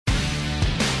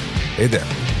Hey there.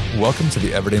 Welcome to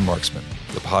the Everyday Marksman,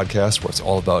 the podcast where it's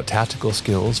all about tactical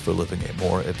skills for living a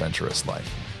more adventurous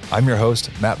life. I'm your host,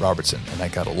 Matt Robertson, and I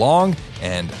got a long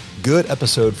and good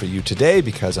episode for you today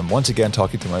because I'm once again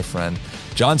talking to my friend,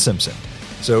 John Simpson.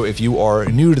 So if you are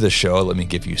new to the show, let me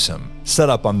give you some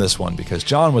setup on this one because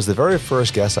John was the very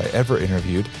first guest I ever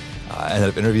interviewed, and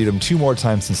I've interviewed him 2 more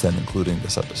times since then, including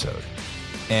this episode.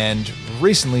 And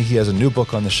recently, he has a new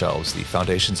book on the shelves, The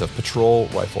Foundations of Patrol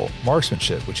Rifle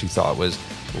Marksmanship, which he thought was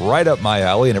right up my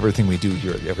alley and everything we do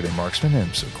here at the Everyday Marksman.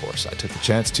 And so, of course, I took the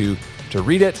chance to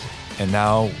read it, and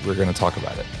now we're going to talk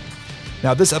about it.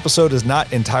 Now, this episode is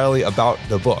not entirely about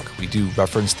the book. We do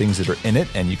reference things that are in it,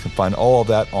 and you can find all of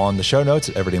that on the show notes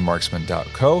at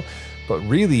everydaymarksman.co. But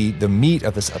really, the meat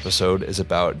of this episode is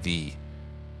about the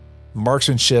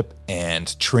marksmanship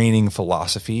and training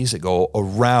philosophies that go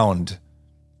around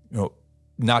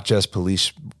not just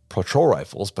police patrol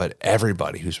rifles, but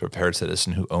everybody who's a prepared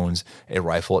citizen who owns a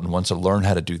rifle and wants to learn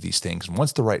how to do these things and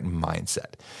wants the right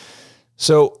mindset.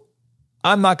 So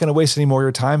I'm not going to waste any more of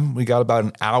your time. We got about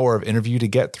an hour of interview to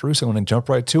get through, so I'm going to jump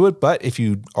right to it. But if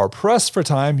you are pressed for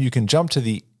time, you can jump to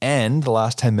the end, the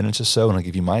last 10 minutes or so, and I'll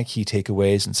give you my key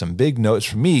takeaways and some big notes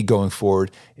from me going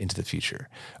forward into the future.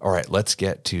 All right, let's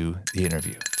get to the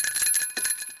interview.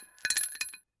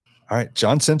 All right,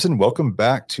 John Simpson, welcome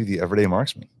back to the Everyday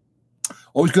Marksman.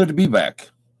 Always good to be back.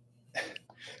 I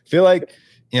feel like,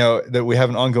 that we have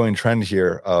an ongoing trend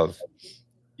here of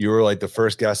you were like the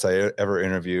first guest I ever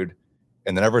interviewed.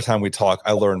 And then every time we talk,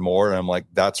 I learn more. And I'm like,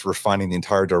 that's refining the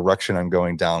entire direction I'm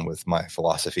going down with my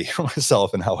philosophy for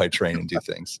myself and how I train and do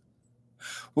things.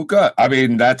 Well, good. I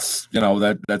mean, that's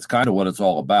kind of what it's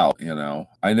all about.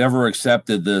 I never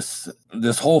accepted this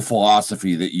whole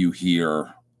philosophy that you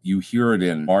hear. You hear it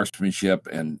in marksmanship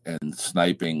and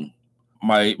sniping.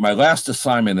 My last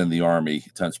assignment in the Army,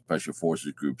 10th Special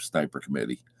Forces Group Sniper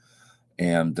Committee,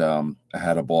 and I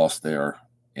had a boss there,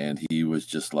 and he was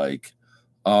just like,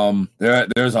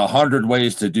 there's 100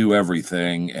 ways to do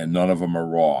everything, and none of them are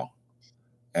wrong.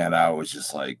 And I was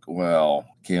just like, well,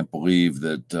 can't believe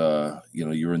that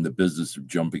you're in the business of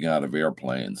jumping out of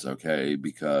airplanes, okay?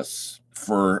 Because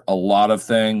for a lot of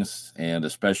things, and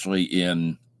especially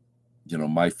in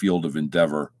my field of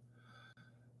endeavor,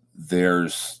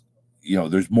 there's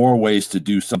more ways to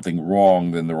do something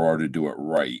wrong than there are to do it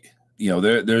right.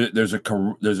 There's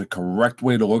a correct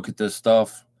way to look at this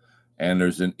stuff, and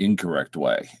there's an incorrect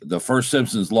way. The first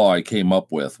Simpson's law I came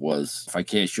up with was, if I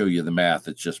can't show you the math,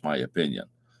 it's just my opinion.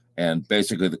 And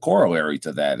basically the corollary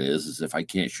to that is if I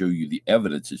can't show you the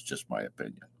evidence, it's just my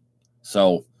opinion.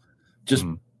 So just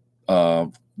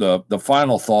the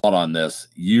final thought on this,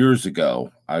 years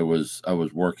ago, I was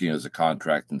working as a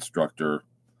contract instructor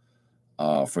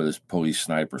for this police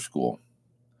sniper school.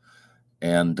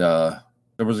 And there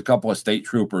was a couple of state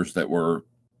troopers that were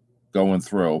going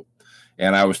through,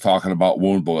 and I was talking about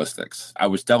wound ballistics. I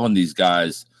was telling these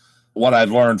guys what I'd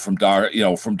learned from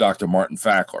Dr. Martin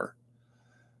Fackler.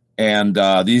 And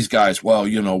these guys,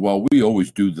 we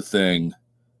always do the thing.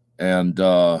 And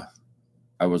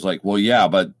I was like, well, yeah,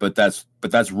 but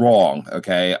that's wrong.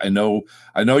 Okay. I know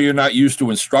you're not used to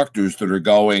instructors that are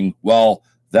going, well,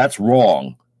 that's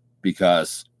wrong,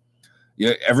 because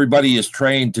everybody is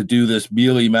trained to do this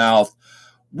mealy mouth.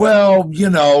 Well,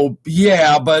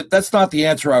 yeah, but that's not the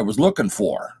answer I was looking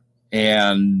for.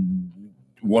 And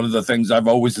one of the things I've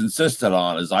always insisted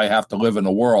on is I have to live in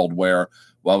a world where,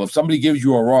 well, if somebody gives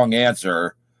you a wrong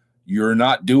answer, you're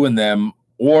not doing them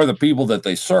or the people that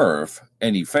they serve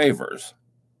any favors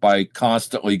by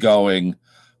constantly going,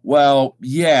 well,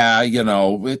 yeah,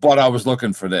 but I was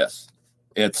looking for this.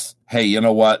 It's, hey, you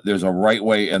know what? There's a right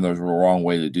way and there's a wrong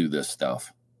way to do this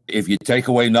stuff. If you take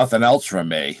away nothing else from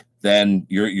me, then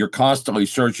you're constantly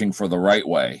searching for the right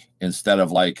way instead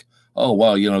of like, oh,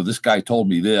 well, this guy told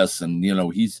me this, and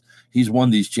he's won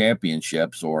these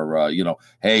championships, or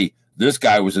hey, this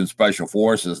guy was in special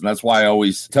forces. And that's why I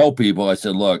always tell people, I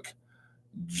said, look,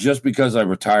 just because I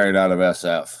retired out of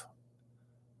SF,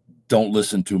 don't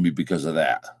listen to me because of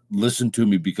that. Listen to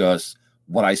me because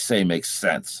what I say makes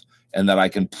sense, and that I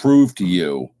can prove to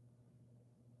you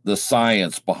the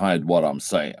science behind what I'm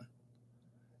saying.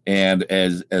 And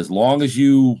as long as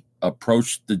you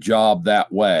approach the job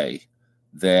that way,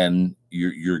 then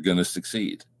you're going to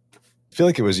succeed. I feel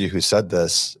like it was you who said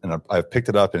this, and I've picked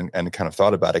it up and kind of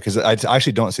thought about it, because I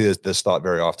actually don't see this thought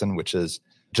very often, which is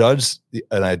judge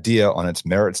an idea on its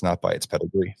merits, not by its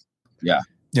pedigree. Yeah.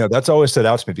 That's always stood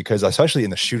out to me, because especially in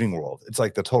the shooting world, it's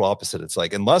like the total opposite. It's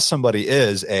like, unless somebody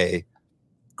is a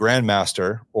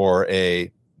grandmaster or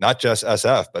a, not just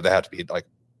SF, but they have to be like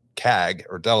CAG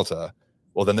or Delta,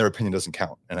 well, then their opinion doesn't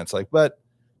count. And it's like, but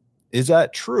is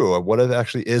that true? Or what if it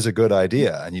actually is a good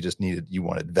idea and you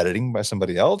wanted vetting by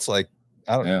somebody else? Like,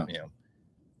 I don't know,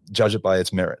 judge it by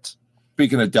its merits.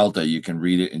 Speaking of Delta, you can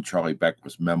read it in Charlie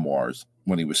Beckwith's memoirs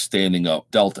when he was standing up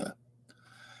Delta.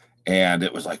 And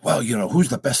it was like, well, who's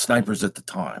the best snipers at the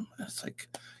time? And it's like,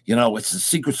 it's the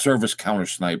Secret Service counter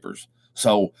snipers.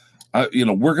 So,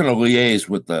 we're going to liaise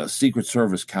with the Secret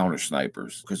Service counter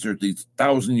snipers because they're these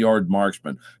 1,000-yard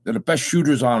marksmen. They're the best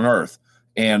shooters on earth.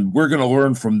 And we're going to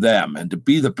learn from them. And to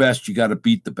be the best, you got to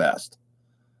beat the best.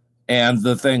 And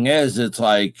the thing is, it's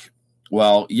like,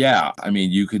 well, yeah, I mean,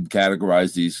 you could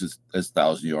categorize these as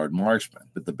 1,000-yard marksmen.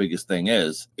 But the biggest thing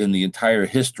is, in the entire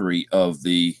history of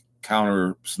the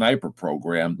counter sniper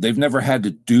program, they've never had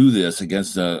to do this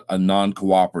against a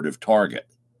non-cooperative target.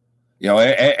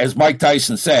 As Mike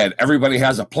Tyson said, everybody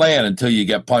has a plan until you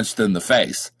get punched in the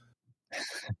face.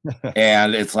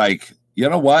 And it's like, you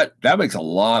know what? That makes a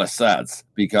lot of sense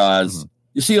because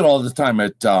you see it all the time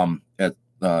at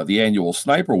the annual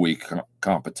Sniper Week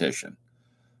competition,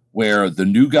 where the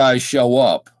new guys show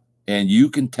up and you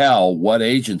can tell what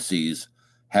agencies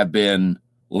have been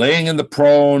laying in the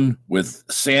prone with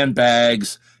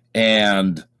sandbags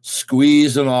and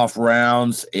squeezing off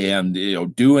rounds and,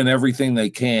 doing everything they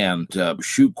can to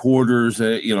shoot quarters,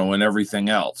 and everything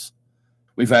else.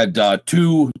 We've had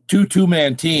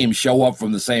two-man teams show up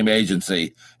from the same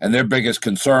agency, and their biggest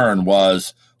concern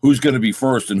was who's going to be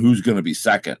first and who's going to be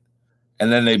second.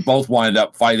 And then they both wind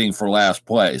up fighting for last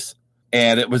place.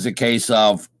 And it was a case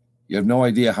of you have no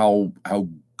idea how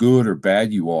good or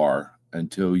bad you are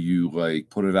until you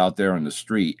put it out there on the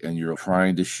street and you're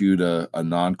trying to shoot a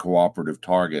non-cooperative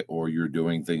target, or you're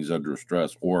doing things under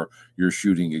stress, or you're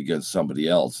shooting against somebody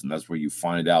else. And that's where you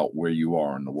find out where you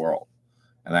are in the world.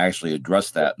 And I actually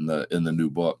addressed that in the new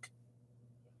book.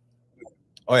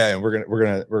 Oh yeah, and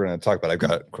we're gonna talk about it.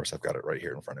 I've got it right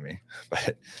here in front of me.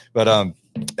 But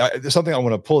there's something I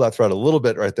want to pull that thread a little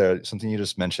bit right there. Something you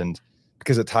just mentioned,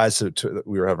 because it ties to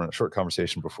we were having a short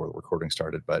conversation before the recording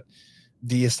started, but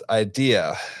this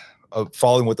idea of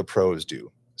following what the pros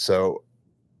do. So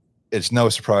it's no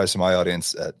surprise to my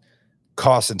audience that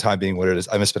cost and time being what it is,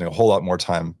 I've been spending a whole lot more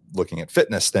time looking at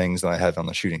fitness things than I have on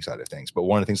the shooting side of things. But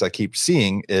one of the things I keep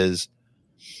seeing is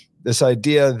this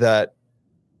idea that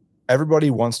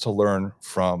everybody wants to learn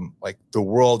from like the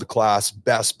world-class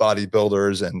best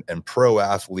bodybuilders and pro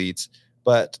athletes.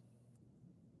 But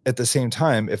at the same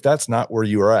time, if that's not where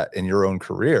you are at in your own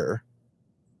career,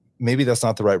 maybe that's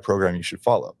not the right program you should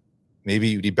follow. Maybe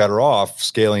you'd be better off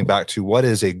scaling back to what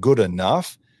is a good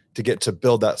enough to get to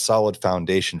build that solid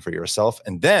foundation for yourself.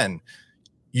 And then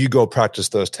you go practice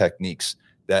those techniques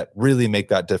that really make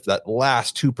that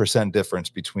last 2% difference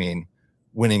between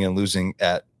winning and losing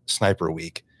at Sniper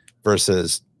Week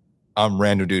versus I'm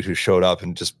random dude who showed up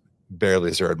and just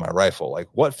barely zeroed my rifle. Like,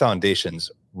 what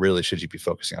foundations really should you be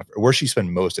focusing on? Where should you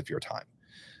spend most of your time?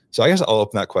 So I guess I'll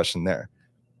open that question there.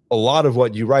 A lot of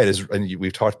what you write is, and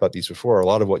we've talked about these before, a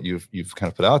lot of what you've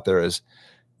kind of put out there is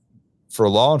for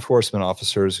law enforcement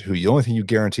officers who the only thing you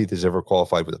guarantee is ever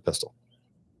qualified with a pistol.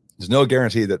 There's no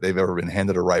guarantee that they've ever been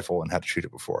handed a rifle and had to shoot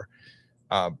it before.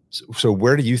 So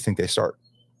where do you think they start?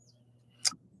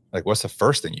 Like, what's the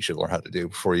first thing you should learn how to do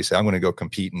before you say, I'm going to go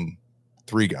compete in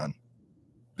 3-gun?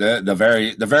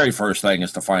 The very first thing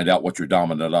is to find out what your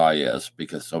dominant eye is,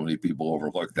 because so many people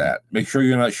overlook that. Make sure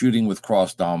you're not shooting with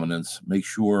cross dominance. Make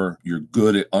sure you're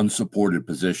good at unsupported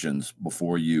positions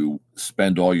before you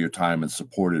spend all your time in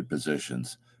supported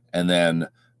positions. And then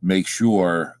make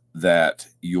sure that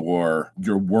you're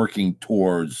working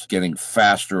towards getting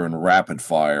faster in rapid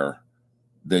fire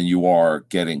than you are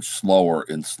getting slower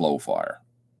in slow fire.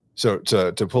 So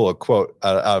to pull a quote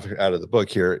out of the book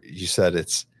here, you said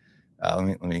it's,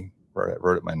 let me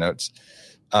wrote it in my notes.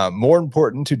 More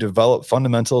important to develop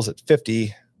fundamentals at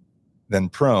 50 than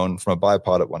prone from a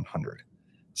bipod at 100.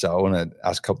 So I want to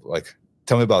ask a couple,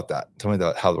 tell me about that. Tell me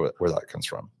where that comes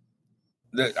from.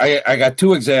 I got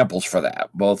 2 examples for that,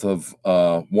 both of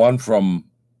one from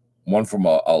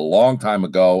a long time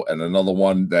ago and another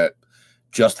one that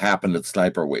just happened at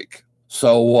Sniper Week.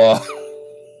 So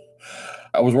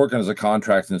I was working as a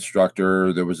contract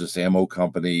instructor. There was this ammo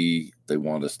company. They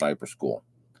wanted a sniper school.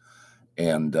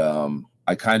 And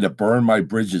I kind of burned my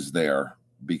bridges there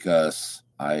because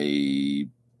I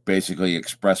basically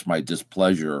expressed my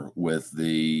displeasure with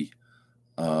the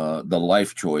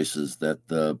life choices that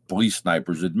the police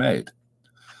snipers had made.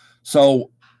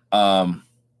 So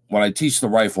when I teach the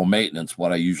rifle maintenance,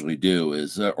 what I usually do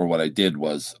is, or what I did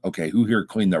was, okay, who here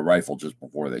cleaned their rifle just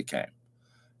before they came?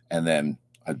 And then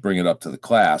I'd bring it up to the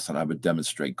class and I would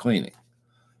demonstrate cleaning.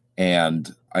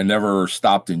 And I never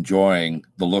stopped enjoying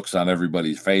the looks on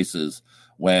everybody's faces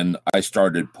when I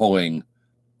started pulling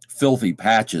filthy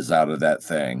patches out of that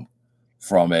thing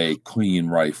from a clean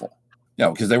rifle.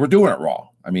 Because they were doing it wrong.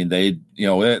 I mean, they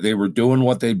were doing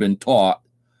what they'd been taught,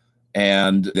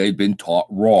 and they'd been taught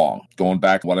wrong. Going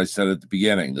back to what I said at the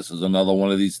beginning, this is another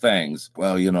one of these things.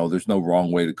 Well, there's no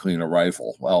wrong way to clean a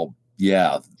rifle. Well,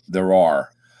 yeah, there are.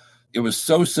 It was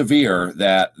so severe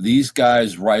that these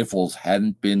guys' rifles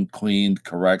hadn't been cleaned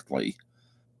correctly.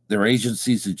 Their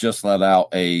agencies had just let out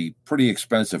a pretty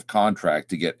expensive contract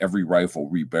to get every rifle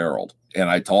rebarreled. And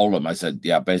I told them, I said,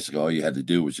 yeah, basically all you had to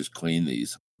do was just clean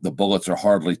these. The bullets are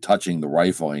hardly touching the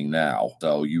rifling now,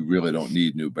 so you really don't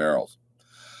need new barrels.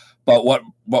 But what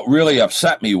really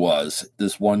upset me was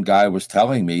this one guy was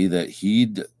telling me that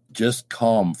he'd just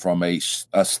come from a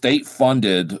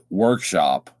state-funded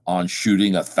workshop on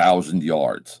shooting 1,000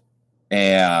 yards.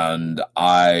 And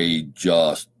I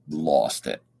just lost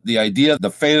it. The idea,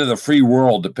 the fate of the free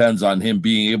world depends on him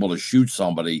being able to shoot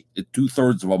somebody at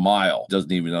 2/3 of a mile,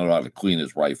 doesn't even know how to clean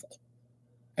his rifle.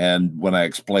 And when I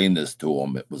explained this to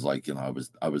him, it was like, I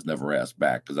was never asked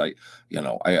back because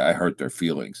I hurt their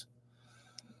feelings.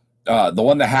 The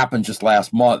one that happened just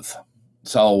last month.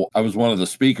 So I was one of the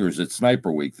speakers at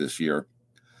Sniper Week this year.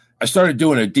 I started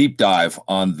doing a deep dive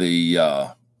on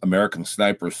the American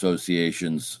Sniper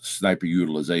Association's sniper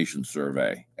utilization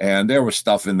survey. And there was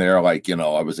stuff in there like,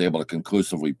 I was able to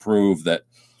conclusively prove that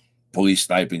police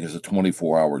sniping is a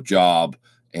 24-hour job.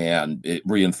 And it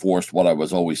reinforced what I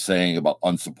was always saying about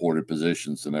unsupported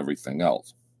positions and everything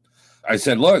else. I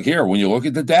said, look here, when you look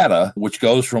at the data, which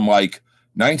goes from like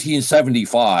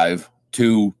 1975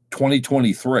 to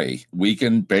 2023, we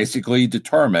can basically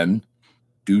determine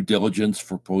due diligence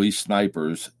for police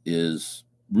snipers is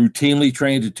routinely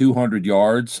trained at 200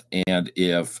 yards. And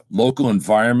if local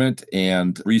environment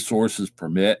and resources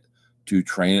permit, to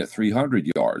train at 300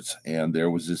 yards. And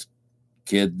there was this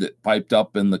kid that piped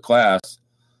up in the class.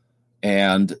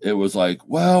 And it was like,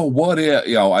 well, what if,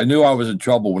 I knew I was in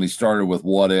trouble when he started with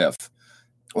what if.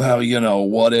 Well,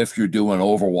 what if you're doing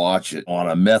Overwatch on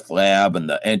a meth lab and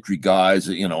the entry guys,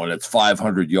 and it's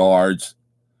 500 yards.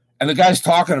 And the guy's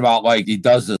talking about like he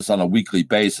does this on a weekly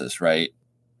basis, right?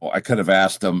 Well, I could have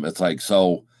asked him, it's like,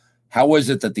 so how is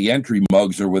it that the entry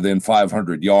mugs are within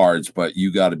 500 yards, but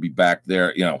you got to be back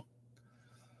there?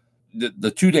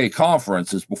 The 2-day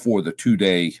conference is before the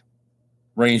 2-day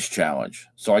range challenge.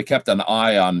 So I kept an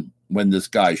eye on when this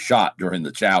guy shot during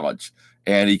the challenge,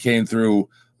 and he came through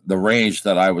the range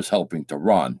that I was helping to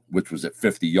run, which was at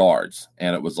 50 yards.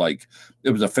 And it was a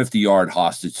 50-yard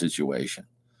hostage situation.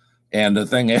 And the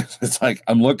thing is, it's like,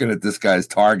 I'm looking at this guy's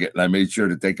target and I made sure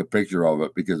to take a picture of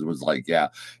it because it was like, yeah,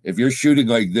 if you're shooting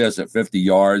like this at 50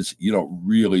 yards, you don't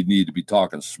really need to be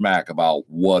talking smack about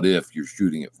what if you're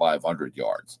shooting at 500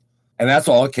 yards. And that's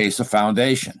all a case of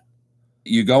foundation.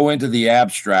 You go into the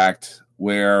abstract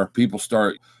where people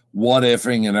start what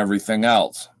ifing and everything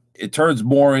else. It turns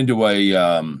more into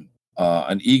an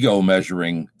ego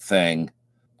measuring thing.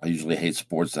 I usually hate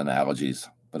sports analogies,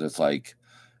 but it's like,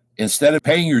 instead of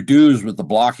paying your dues with the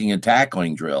blocking and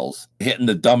tackling drills, hitting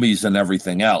the dummies and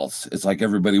everything else, it's like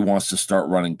everybody wants to start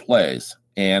running plays.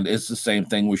 And it's the same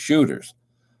thing with shooters.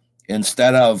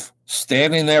 Instead of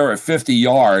standing there at 50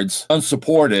 yards,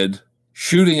 unsupported,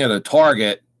 shooting at a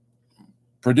target,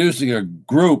 producing a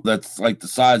group that's like the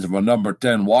size of a number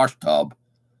 10 wash tub,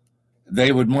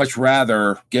 they would much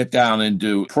rather get down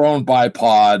into prone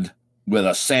bipod with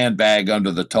a sandbag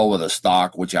under the toe of the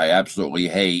stock, which I absolutely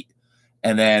hate,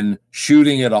 and then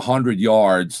shooting at 100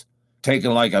 yards,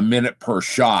 taking like a minute per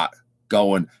shot,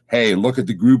 going, hey, look at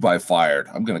the group I fired.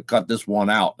 I'm going to cut this one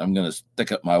out. I'm going to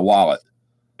stick it in my wallet.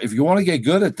 If you want to get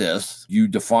good at this, you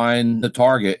define the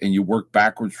target and you work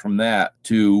backwards from that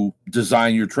to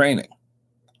design your training.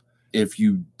 If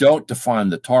you don't define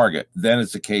the target, then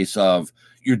it's a case of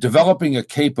you're developing a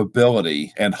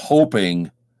capability and hoping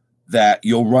that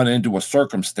you'll run into a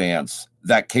circumstance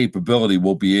that capability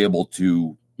will be able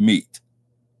to meet.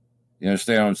 You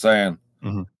understand what I'm saying?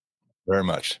 Mm-hmm. Very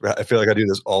much. I feel like I do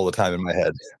this all the time in my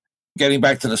head. Getting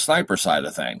back to the sniper side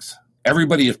of things,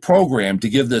 everybody is programmed to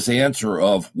give this answer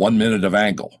of 1 minute of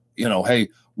angle. Hey,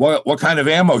 what kind of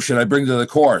ammo should I bring to the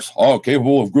course? Oh,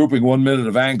 capable of grouping 1 minute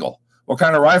of angle. What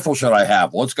kind of rifle should I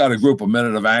have? Well, it's got to group a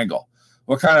minute of angle.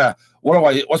 What's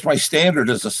my standard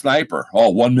as a sniper?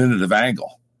 Oh, 1 minute of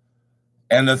angle.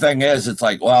 And the thing is, it's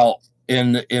like, well,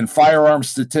 in Firearm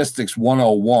Statistics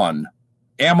 101,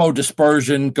 ammo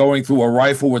dispersion going through a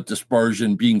rifle with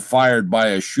dispersion being fired by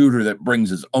a shooter that brings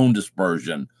his own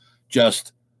dispersion,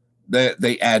 just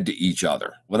they add to each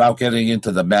other without getting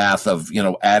into the math of,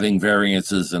 adding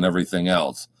variances and everything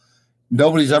else.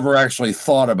 Nobody's ever actually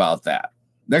thought about that.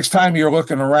 Next time you're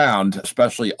looking around,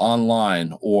 especially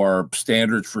online or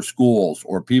standards for schools,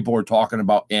 or people are talking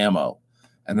about ammo,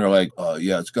 and they're like,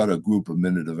 yeah, it's got a group a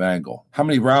minute of angle. How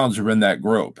many rounds are in that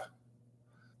group?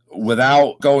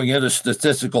 Without going into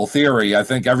statistical theory, I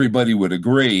think everybody would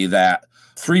agree that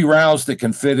 3 rounds that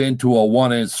can fit into a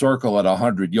 1-inch circle at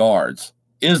 100 yards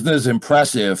isn't as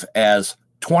impressive as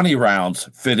 20 rounds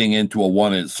fitting into a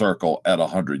 1-inch circle at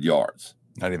 100 yards.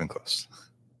 Not even close.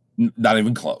 Not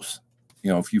even close.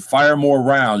 If you fire more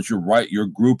rounds, you're right, your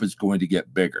group is going to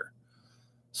get bigger.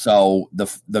 So the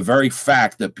very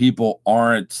fact that people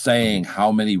aren't saying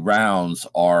how many rounds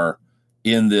are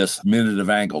in this minute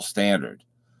of angle standard.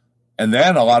 And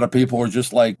then a lot of people are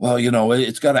just like, well,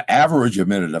 it's got to average a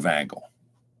minute of angle.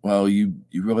 Well, you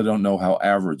really don't know how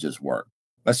averages work.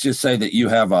 Let's just say that you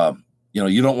have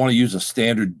you don't want to use a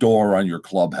standard door on your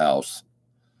clubhouse.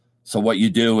 So what you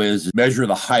do is measure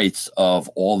the heights of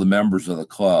all the members of the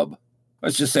club.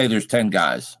 Let's just say there's 10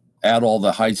 guys. Add all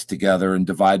the heights together and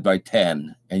divide by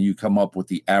 10, and you come up with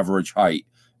the average height.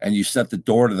 And you set the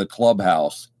door to the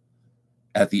clubhouse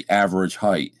at the average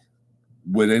height.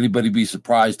 Would anybody be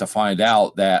surprised to find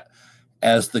out that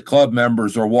as the club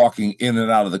members are walking in and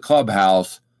out of the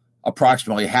clubhouse,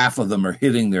 approximately half of them are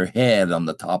hitting their head on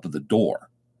the top of the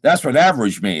door? That's what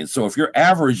average means. So if you're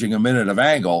averaging a minute of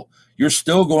angle, you're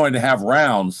still going to have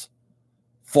rounds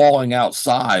falling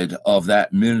outside of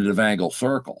that minute of angle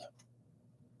circle.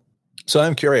 So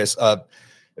I'm curious,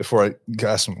 before I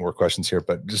ask some more questions here,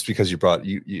 but just because you brought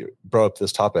up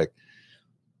this topic,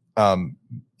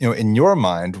 in your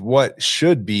mind, what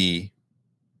should be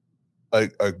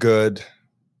a good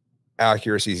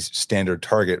accuracy standard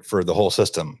target for the whole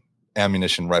system,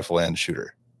 ammunition, rifle, and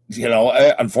shooter?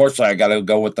 Unfortunately, I got to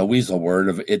go with the weasel word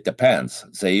of it depends.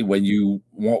 See,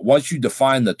 once you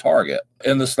define the target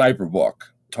in the sniper book,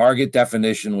 target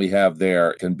definition we have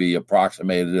there can be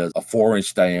approximated as a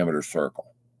 4-inch diameter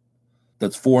circle.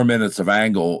 That's 4 minutes of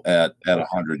angle at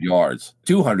 100 yards.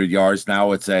 200 yards,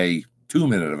 now it's a 2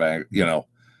 minute of angle.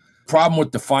 Problem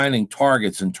with defining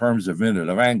targets in terms of minute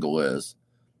of angle is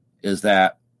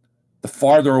that the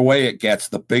farther away it gets,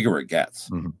 the bigger it gets.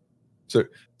 Mm-hmm.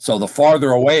 So the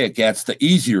farther away it gets, the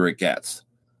easier it gets.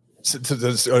 So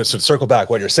to circle back,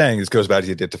 what you're saying is goes back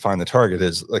to define the target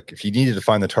is like if you need to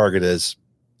define the target as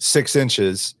 6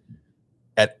 inches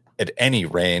at any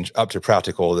range up to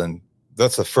practical, then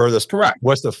that's the furthest. Correct.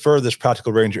 What's the furthest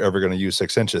practical range you're ever going to use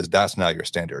 6 inches? That's not your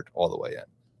standard all the way in.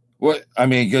 Well, I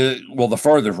mean, the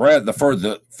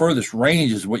furthest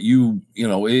range is what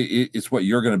it's what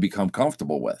you're going to become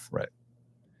comfortable with. Right.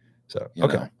 So,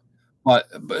 okay. But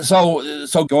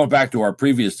so going back to our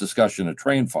previous discussion of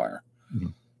train fire, mm-hmm.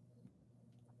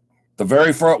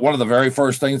 One of the very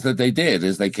first things that they did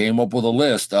is they came up with a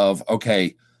list of,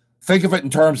 okay, think of it in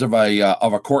terms of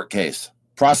a court case.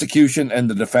 Prosecution and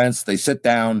the defense, they sit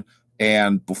down,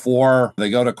 and before they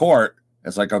go to court,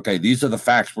 it's like, okay, these are the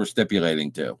facts we're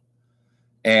stipulating to.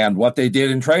 And what they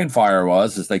did in train fire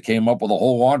is they came up with a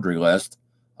whole laundry list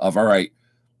of, all right,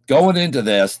 going into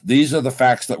this, these are the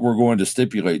facts that we're going to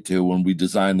stipulate to when we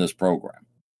design this program.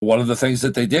 One of the things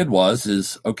that they did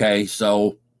is, okay,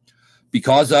 so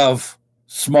because of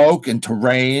smoke and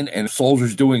terrain and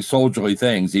soldiers doing soldierly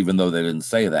things, even though they didn't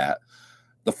say that,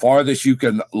 the farthest you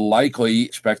can likely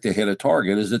expect to hit a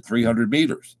target is at 300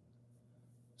 meters.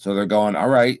 So they're going, all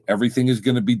right, everything is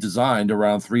going to be designed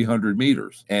around 300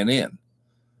 meters and in.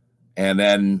 And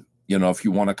then, if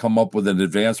you want to come up with an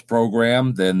advanced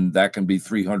program, then that can be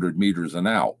 300 meters and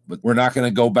out. But we're not going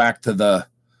to go back to the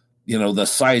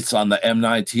sights on the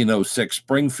M1906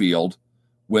 Springfield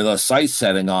with a sight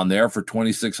setting on there for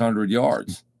 2,600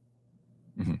 yards.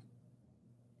 Mm-hmm.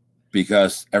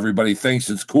 Because everybody thinks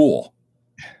it's cool.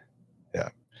 Yeah.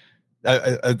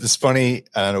 It's funny.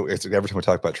 I don't know. It's every time we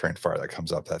talk about train fire, that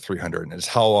comes up, that 300, and it's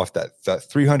how off that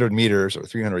 300 meters or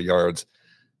 300 yards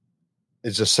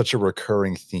is just such a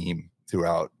recurring theme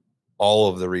throughout all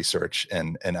of the research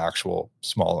and actual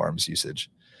small arms usage.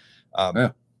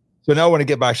 So now I want to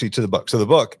get back to the book. So the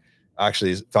book actually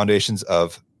is Foundations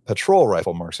of Patrol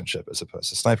Rifle Marksmanship as opposed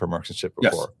to Sniper Marksmanship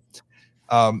before.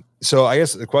 Yes. So I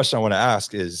guess the question I want to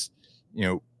ask is,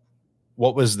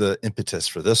 what was the impetus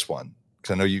for this one?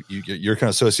 Because I know you're kind of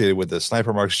associated with the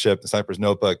Sniper Marksmanship, the Sniper's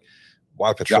Notebook.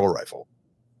 Why Patrol Rifle?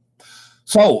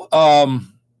 So,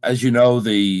 as you know,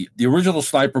 the original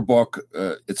Sniper book,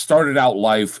 it started out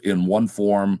life in one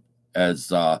form as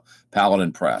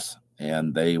Paladin Press,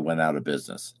 and they went out of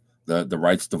business. The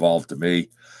rights devolved to me,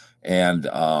 and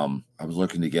I was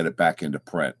looking to get it back into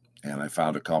print, and I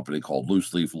found a company called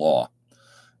Loose Leaf Law.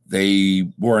 They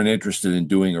weren't interested in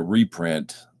doing a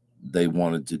reprint, they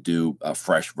wanted to do a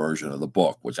fresh version of the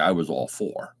book, which I was all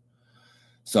for.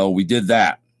 So we did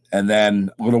that. And then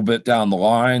a little bit down the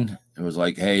line, it was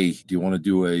like, hey, do you want to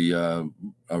do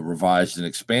a revised and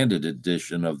expanded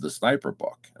edition of the Sniper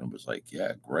book? And it was like,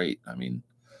 yeah, great. I mean,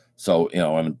 so,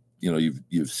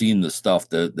 you've seen the stuff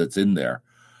that's in there.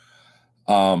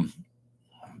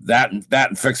 That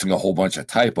and fixing a whole bunch of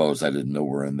typos I didn't know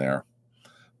were in there.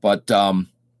 But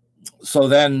so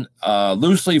then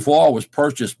Loose Leaf Law was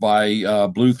purchased by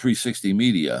Blue 360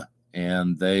 Media,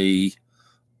 and they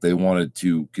wanted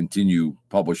to continue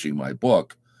publishing my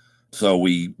book. So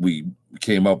we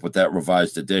came up with that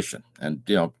revised edition, and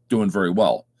doing very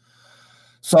well.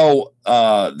 So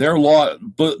the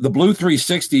Blue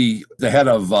 360, the head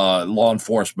of law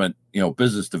enforcement,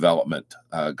 business development,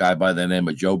 a guy by the name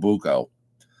of Joe Bucco,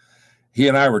 he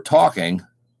and I were talking,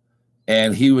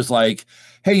 and he was like,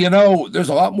 hey, there's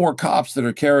a lot more cops that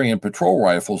are carrying patrol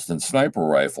rifles than sniper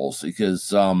rifles,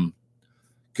 because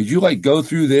could you go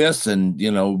through this and,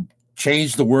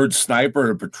 change the word sniper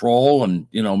to patrol and,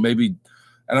 maybe,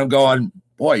 and I'm going,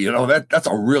 boy, that's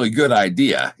a really good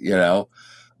idea,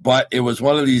 but it was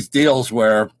one of these deals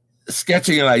where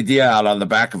sketching an idea out on the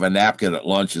back of a napkin at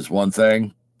lunch is one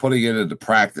thing. Putting it into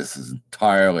practice is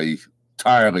entirely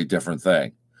different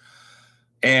thing.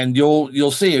 And you'll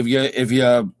see if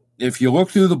you look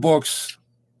through the books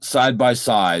side by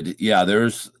side, yeah,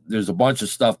 there's a bunch of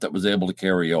stuff that was able to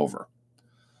carry over.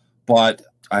 But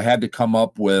I had to come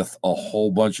up with a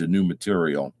whole bunch of new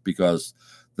material because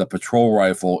the patrol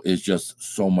rifle is just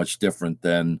so much different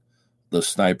than the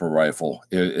sniper rifle.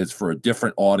 It's for a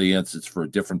different audience. It's for a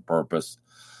different purpose.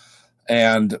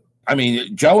 And I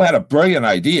mean, Joe had a brilliant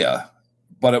idea,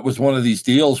 but it was one of these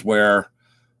deals where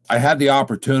I had the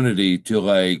opportunity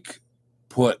to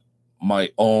put my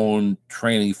own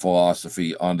training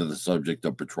philosophy onto the subject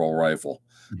of patrol rifle,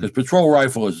 because patrol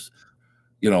rifle is,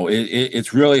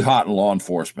 it's really hot in law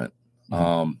enforcement.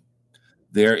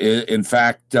 There is, in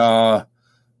fact, some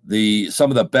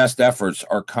of the best efforts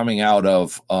are coming out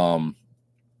of,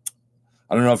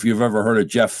 I don't know if you've ever heard of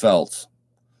Jeff Feltz.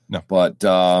 No, but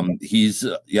he's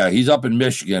up in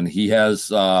Michigan. He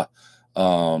has a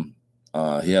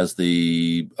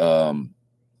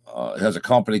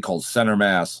company called Center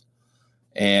Mass,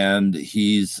 and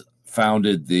he's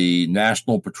founded the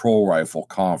National Patrol Rifle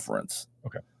Conference.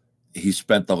 Okay. He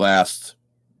spent the last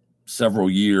several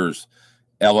years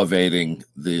elevating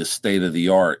the state of the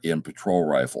art in patrol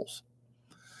rifles.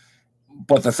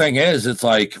 But the thing is, it's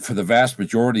for the vast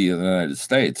majority of the United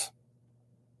States,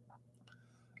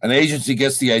 an agency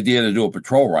gets the idea to do a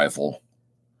patrol rifle.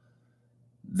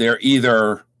 They're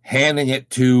either handing it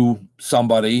to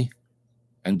somebody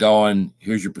and going,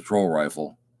 here's your patrol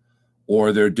rifle,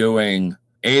 or they're doing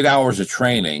 8 hours of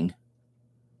training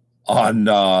on,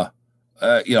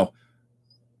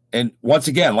 and once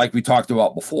again, like we talked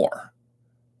about before,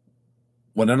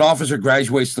 when an officer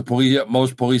graduates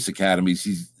most police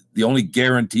academies, the only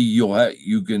guarantee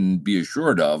you can be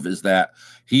assured of is that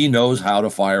he knows how to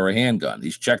fire a handgun.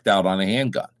 He's checked out on a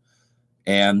handgun.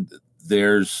 And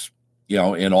there's,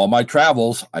 in all my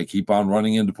travels, I keep on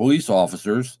running into police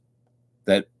officers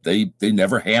that they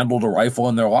never handled a rifle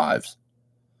in their lives.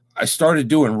 I started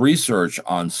doing research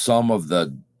on some of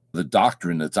the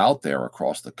doctrine that's out there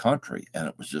across the country, and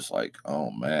it was just like,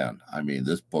 oh man, I mean,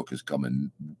 this book is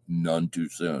coming none too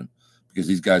soon, because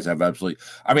these guys have absolutely,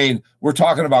 I mean, we're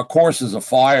talking about courses of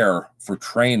fire for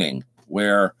training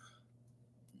where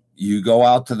you go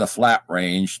out to the flat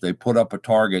range, they put up a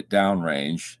target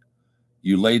downrange,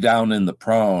 you lay down in the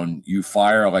prone, you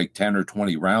fire 10 or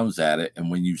 20 rounds at it, and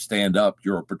when you stand up,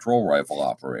 you're a patrol rifle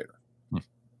operator.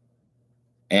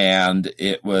 And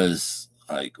it was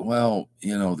well,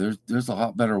 there's a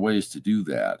lot better ways to do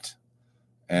that.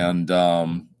 And I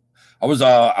was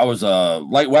a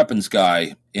light weapons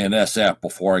guy in SF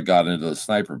before I got into the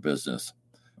sniper business.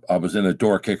 I was in a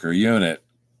door kicker unit.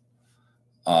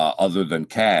 Other than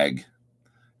CAG,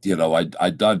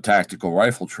 I'd done tactical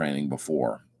rifle training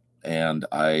before, and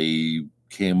I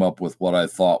came up with what I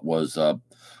thought was a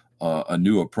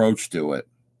new approach to it.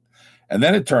 And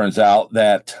then it turns out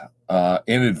that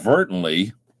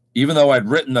inadvertently, even though I'd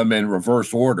written them in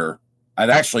reverse order, I'd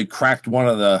actually cracked one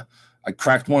of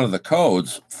the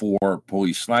codes for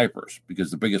police snipers,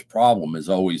 because the biggest problem is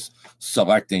always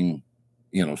selecting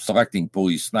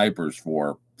police snipers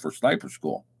for sniper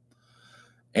school.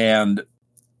 And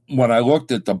when I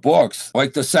looked at the books,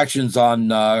 the sections on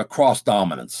cross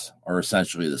dominance are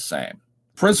essentially the same.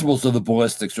 Principles of the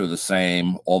ballistics are the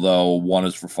same, although one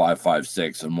is for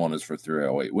 5.56 and one is for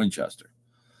 308 Winchester.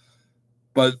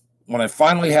 But when I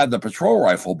finally had the patrol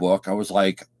rifle book, I was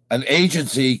like, an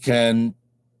agency can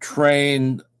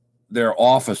train their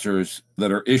officers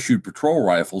that are issued patrol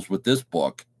rifles with this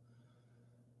book,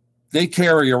 they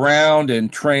carry around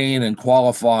and train and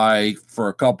qualify for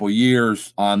a couple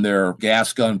years on their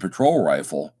gas gun patrol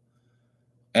rifle.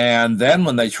 And then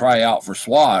when they try out for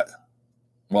SWAT,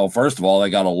 well, first of all, they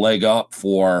got a leg up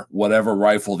for whatever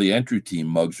rifle the entry team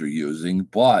mugs are using,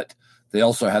 but they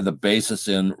also had the basis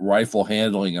in rifle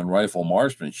handling and rifle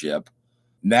marksmanship.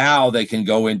 Now they can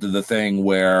go into the thing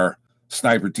where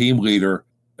sniper team leader,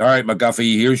 all right,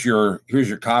 McGuffey, here's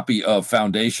your copy of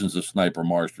Foundations of Sniper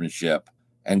Marksmanship,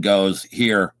 and goes,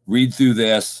 here, read through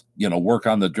this, work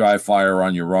on the dry fire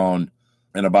on your own.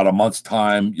 In about a month's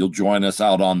time, you'll join us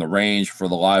out on the range for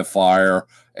the live fire,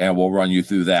 and we'll run you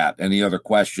through that. Any other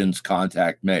questions,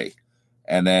 contact me.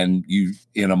 And then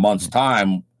in a month's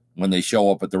time, when they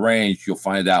show up at the range, you'll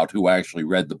find out who actually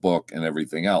read the book and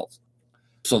everything else.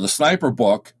 So the sniper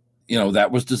book,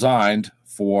 that was designed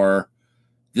for,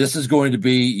 this is going to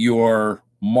be your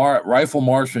rifle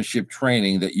marksmanship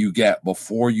training that you get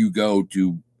before you go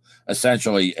to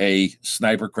essentially a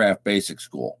sniper craft basic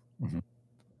school. Mm-hmm.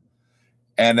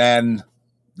 And then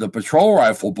the patrol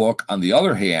rifle book, on the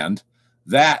other hand,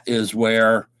 that is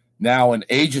where now an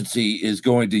agency is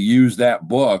going to use that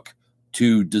book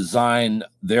to design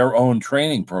their own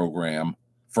training program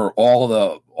for all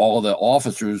of the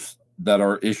officers that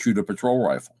are issued a patrol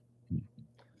rifle.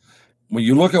 When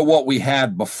you look at what we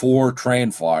had before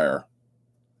train fire,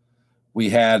 we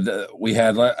had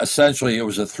essentially, it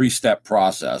was a 3-step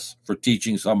process for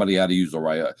teaching somebody how to use a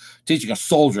rifle, teaching a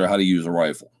soldier how to use a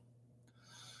rifle.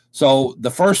 So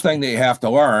the first thing that you have to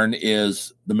learn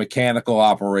is the mechanical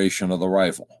operation of the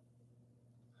rifle.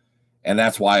 And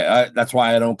that's why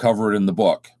I don't cover it in the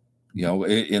book,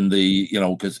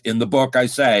 because in the book I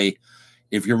say,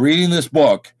 if you're reading this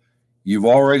book, you've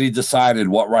already decided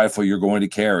what rifle you're going to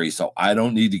carry. So I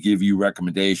don't need to give you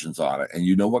recommendations on it. And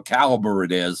you know what caliber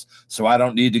it is. So I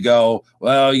don't need to go,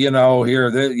 well,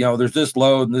 there's this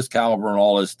load and this caliber and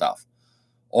all this stuff.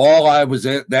 All I was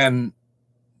then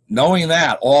knowing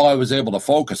that, all I was able to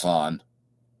focus on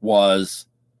was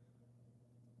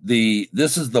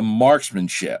this is the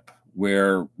marksmanship,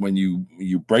 where when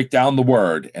you break down the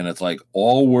word, and it's like,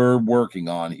 all we're working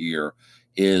on here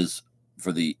is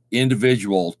for the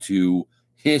individual to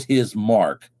hit his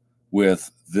mark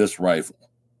with this rifle.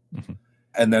 Mm-hmm.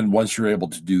 And then once you're able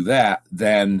to do that,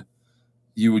 then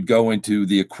you would go into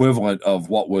the equivalent of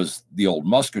what was the old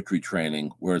musketry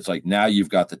training, where it's like, now you've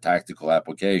got the tactical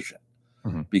application.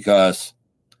 Mm-hmm. Because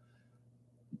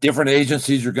different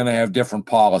agencies are going to have different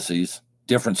policies.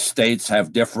 Different states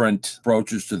have different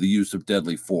approaches to the use of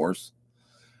deadly force.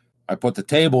 I put the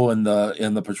table in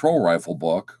the patrol rifle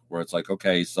book where it's like,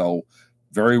 okay, so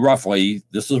very roughly,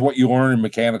 this is what you learn in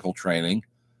mechanical training.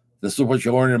 This is what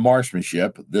you learn in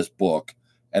marksmanship, this book.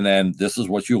 And then this is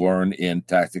what you learn in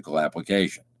tactical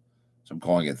application. So I'm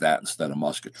calling it that instead of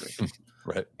musketry.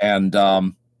 Right. And,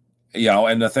 and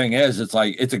the thing is, it's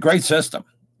like, it's a great system.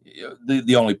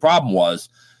 The only problem was,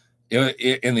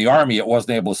 in the Army, it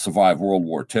wasn't able to survive World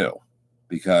War II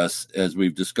because, as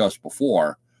we've discussed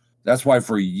before, that's why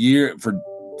for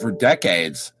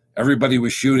decades, everybody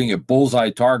was shooting at bullseye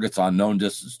targets on known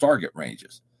distance target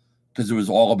ranges because it was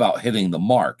all about hitting the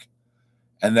mark.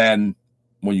 And then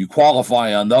when you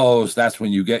qualify on those, that's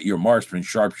when you get your marksman,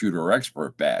 sharpshooter, or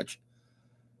expert badge.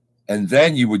 And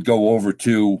then you would go over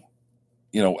to,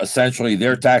 essentially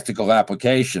their tactical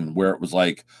application, where it was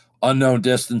like unknown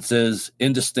distances,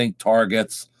 indistinct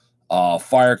targets,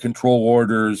 fire control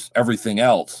orders, everything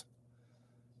else.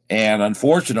 And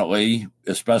unfortunately,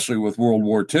 especially with World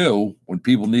War II, when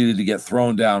people needed to get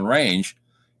thrown down range,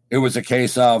 it was a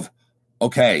case of,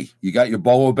 okay, you got your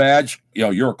BOA badge,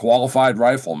 you're a qualified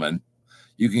rifleman.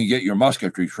 You can get your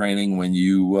musketry training when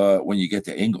you get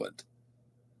to England.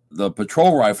 The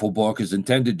patrol rifle book is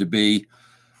intended to be,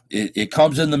 it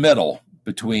comes in the middle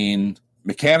between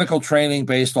mechanical training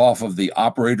based off of the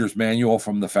operator's manual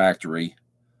from the factory,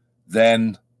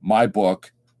 then my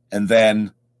book, and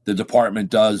then the department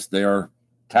does their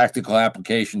tactical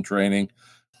application training.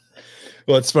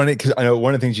 Well, it's funny because I know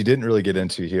one of the things you didn't really get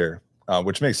into here,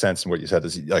 which makes sense in what you said,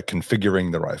 is like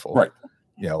configuring the rifle, right?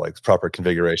 Like proper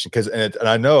configuration. Because and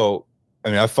I know,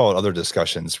 I've followed other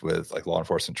discussions with like law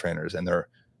enforcement trainers, and there,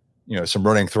 some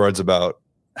running threads about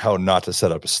how not to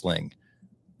set up a sling,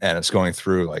 and it's going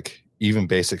through like even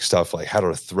basic stuff like how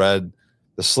to thread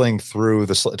the sling through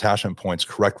the attachment points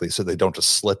correctly so they don't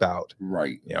just slip out,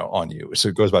 right? On you. So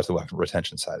it goes back to the weapon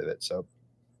retention side of it. So,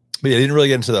 but yeah, I didn't really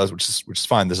get into those, which is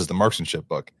fine. This is the marksmanship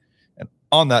book. And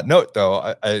on that note,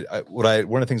 though,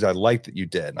 one of the things I liked that you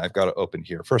did, and I've got to open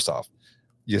here. First off,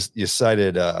 you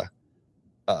cited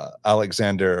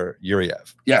Alexander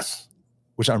Yuriev. Yes.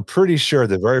 Which I'm pretty sure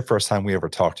the very first time we ever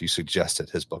talked, you suggested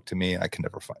his book to me, and I can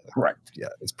never find it. Correct. Yeah,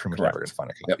 it's pretty much never going to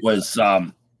find a copy.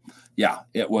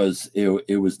 It was,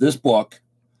 it was this book.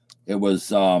 It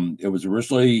was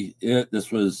originally,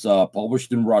 this was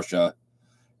published in Russia,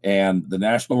 and the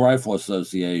National Rifle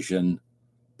Association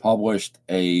published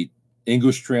a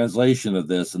English translation of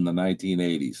this in the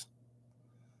 1980s.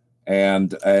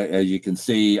 And as you can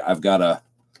see, I've got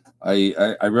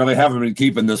I really haven't been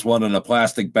keeping this one in a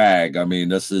plastic bag. I mean,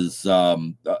 this is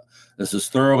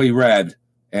thoroughly read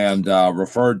and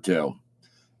referred to,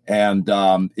 and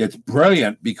it's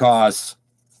brilliant because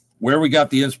where we got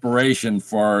the inspiration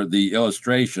for the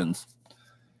illustrations.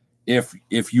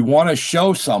 If you want to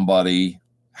show somebody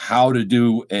how to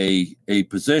do a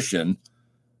position,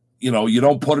 you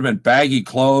don't put them in baggy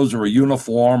clothes or a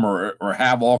uniform or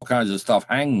have all kinds of stuff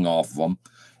hanging off of them,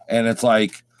 and it's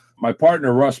like. My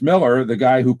partner, Russ Miller, the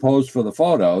guy who posed for the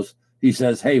photos, he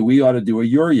says, hey, we ought to do a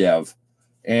Yuriev.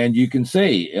 And you can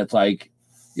see it's like,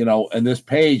 in this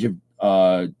page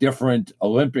of different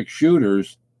Olympic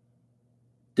shooters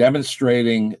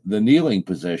demonstrating the kneeling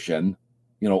position,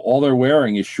 all they're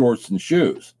wearing is shorts and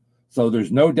shoes. So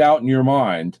there's no doubt in your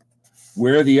mind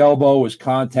where the elbow is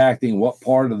contacting what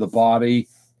part of the body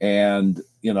and,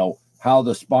 how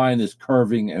the spine is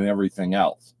curving and everything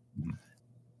else.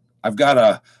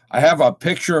 I have a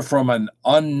picture from an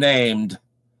unnamed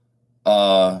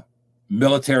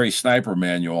military sniper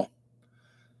manual,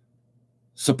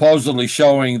 supposedly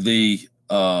showing the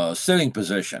sitting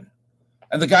position.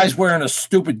 And the guy's wearing a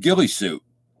stupid ghillie suit.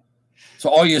 So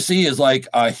all you see is like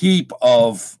a heap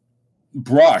of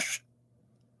brush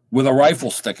with a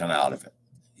rifle sticking out of it.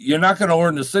 You're not going to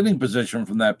learn the sitting position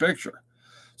from that picture.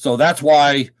 So that's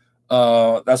why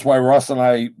Russ and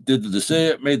I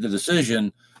made the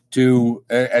decision to,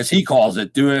 as he calls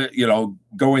it, do it,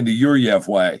 going the Yuriev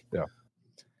way. Yeah.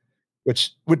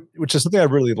 Which is something I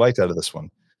really liked out of this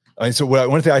one. I mean, so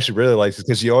one thing I actually really liked is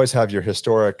because you always have your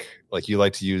historic, like you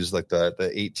like to use like the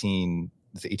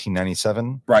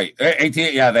 1897. Right. The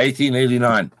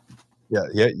 1889.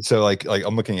 Yeah. So like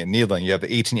I'm looking at kneeling. You have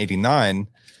the 1889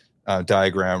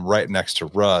 diagram right next to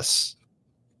Russ,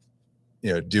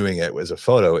 doing it as a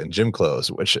photo in gym clothes,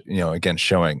 which, again,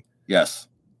 showing. Yes.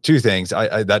 Two things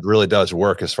that really does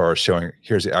work as far as showing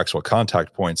here's the actual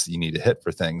contact points that you need to hit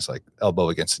for things like elbow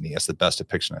against the knee. That's the best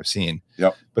depiction I've seen.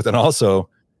 Yep. But then also,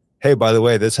 hey, by the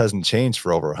way, this hasn't changed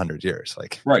for over 100 years.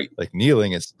 Like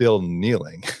kneeling is still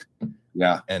kneeling.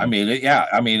 Yeah. And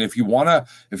if you want to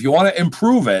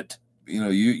improve it,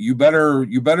 you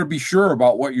better be sure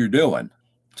about what you're doing.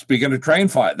 Speaking of train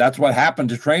fire, that's what happened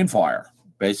to train fire.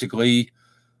 Basically,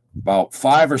 about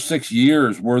 5 or 6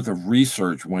 years worth of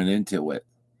research went into it.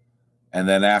 And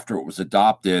then after it was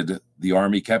adopted, the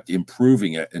Army kept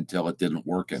improving it until it didn't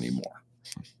work anymore.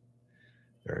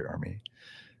 Very Army.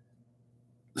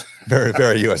 Very,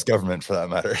 very U.S. government for that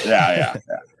matter. Yeah.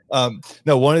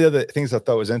 No, one of the other things I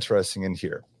thought was interesting in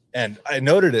here, and I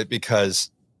noted it because,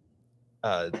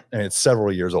 and it's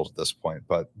several years old at this point,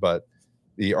 but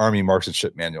the Army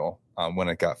Marksmanship Manual, when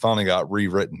it finally got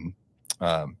rewritten,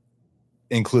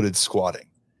 included squatting.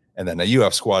 And then you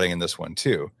have squatting in this one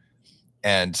too.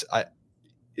 And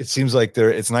it seems like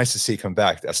it's nice to see it come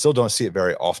back. I still don't see it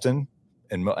very often.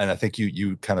 And I think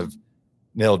you kind of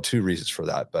nailed two reasons for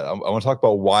that. But I want to talk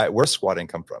about where squatting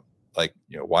come from. Like,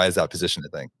 why is that position a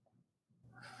thing?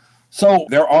 So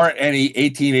there aren't any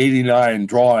 1889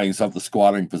 drawings of the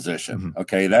squatting position. Mm-hmm.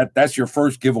 Okay, that's your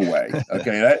first giveaway.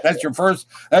 Okay, that's your first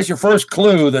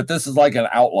clue that this is like an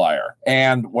outlier.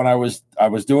 And when I was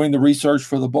doing the research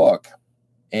for the book,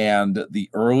 and the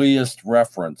earliest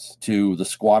reference to the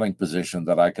squatting position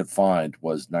that I could find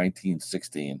was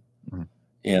 1916, mm-hmm.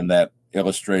 in that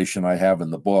illustration I have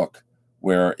in the book,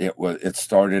 where it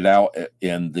started out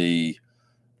in the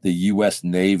U.S.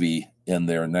 Navy in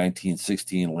their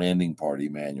 1916 landing party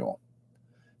manual,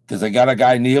 because they got a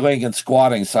guy kneeling and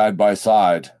squatting side by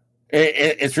side.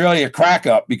 It's really a crack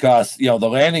up because the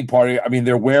landing party. I mean,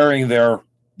 they're wearing their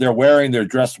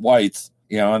dress whites,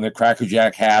 and their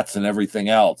crackerjack hats and everything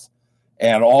else.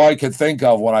 And all I could think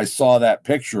of when I saw that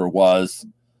picture was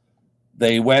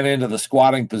they went into the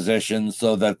squatting position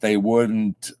so that they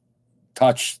wouldn't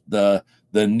touch the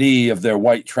knee of their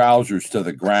white trousers to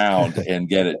the ground and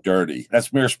get it dirty.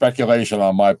 That's mere speculation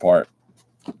on my part.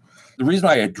 The reason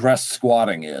I address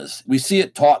squatting is we see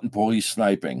it taught in police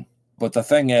sniping. But the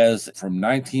thing is, from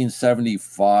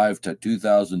 1975 to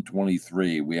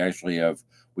 2023, we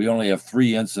only have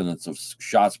 3 incidents of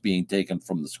shots being taken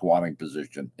from the squatting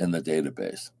position in the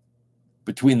database.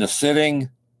 Between the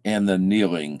sitting and the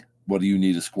kneeling, what do you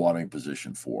need a squatting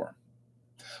position for?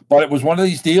 But it was one of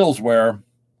these deals where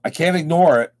I can't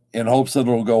ignore it in hopes that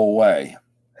it'll go away.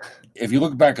 If you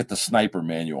look back at the sniper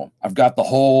manual, I've got the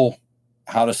whole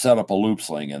how to set up a loop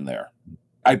sling in there.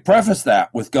 I preface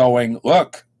that with going,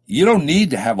 look, you don't need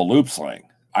to have a loop sling.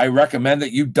 I recommend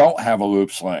that you don't have a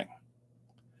loop sling.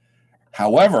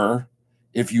 However,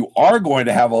 if you are going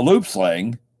to have a loop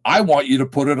sling, I want you to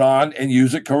put it on and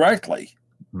use it correctly.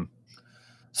 Mm-hmm.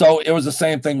 So it was the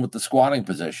same thing with the squatting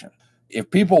position. If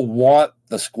people want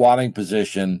the squatting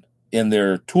position in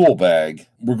their tool bag,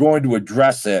 we're going to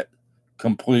address it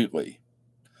completely.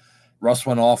 Russ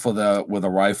went off with a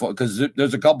rifle because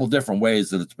there's a couple different ways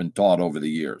that it's been taught over the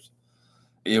years.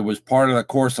 It was part of the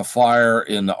course of fire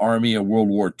in the Army in World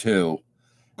War II.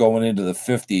 Going into the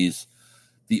 50s,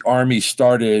 the Army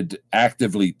started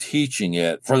actively teaching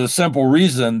it for the simple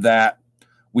reason that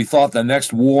we thought the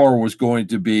next war was going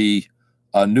to be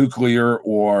a nuclear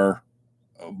or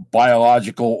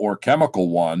biological or chemical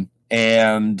one.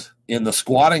 And in the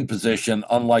squatting position,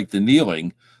 unlike the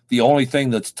kneeling, the only thing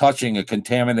that's touching a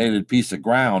contaminated piece of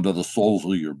ground are the soles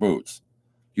of your boots.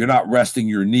 You're not resting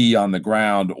your knee on the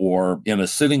ground or in a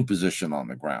sitting position on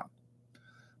the ground.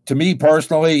 To me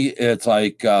personally, it's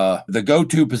like the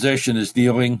go-to position is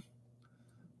kneeling.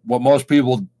 What most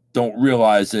people don't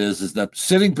realize is that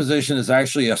sitting position is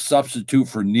actually a substitute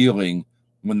for kneeling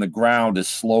when the ground is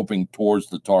sloping towards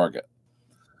the target.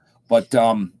 But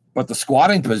the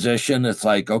squatting position, it's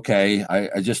like, okay,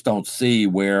 I just don't see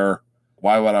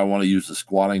why would I want to use the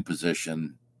squatting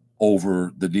position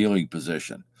over the kneeling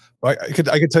position? Well, I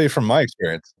could tell you from my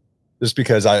experience, just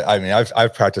because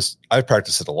I've practiced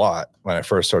it a lot when I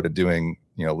first started doing,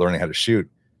 learning how to shoot.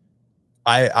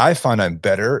 I find I'm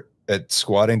better at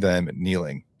squatting than I'm at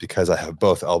kneeling because I have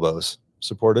both elbows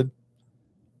supported.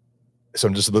 So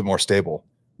I'm just a bit more stable.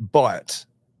 But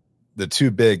the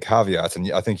two big caveats,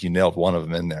 and I think you nailed one of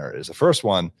them in there, is the first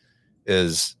one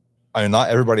is, not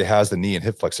everybody has the knee and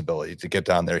hip flexibility to get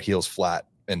down there heels flat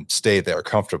and stay there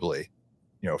comfortably,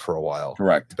 for a while.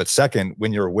 Correct. But second,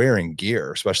 when you're wearing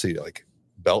gear, especially like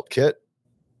belt kit,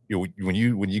 when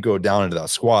you go down into that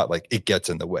squat, like it gets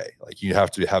in the way. Like you have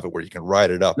to have it where you can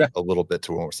ride it up a little bit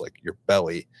to almost like your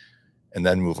belly and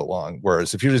then move along.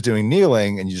 Whereas if you're just doing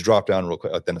kneeling and you just drop down real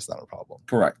quick, then it's not a problem.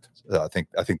 Correct. So I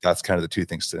think that's kind of the two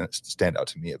things to stand out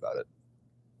to me about it.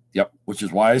 Yep. Which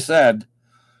is why I said,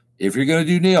 if you're going to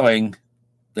do kneeling,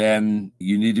 then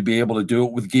you need to be able to do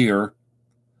it with gear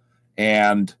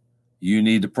and you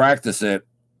need to practice it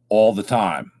all the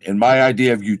time. In my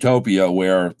idea of utopia,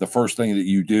 where the first thing that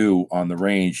you do on the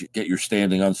range, get your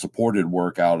standing unsupported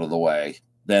work out of the way,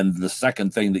 then the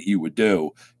second thing that you would do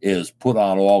is put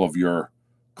on all of your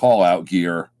call out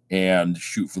gear and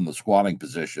shoot from the squatting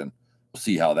position. We'll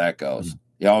see how that goes.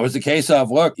 Mm-hmm. It was a case of,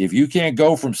 look, if you can't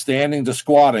go from standing to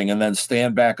squatting and then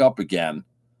stand back up again,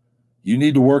 you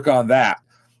need to work on that.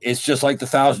 It's just like the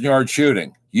 1,000-yard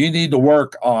shooting. You need to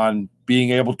work on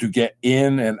being able to get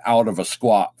in and out of a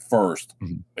squat first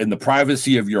in the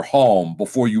privacy of your home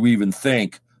before you even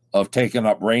think of taking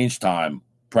up range time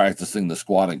practicing the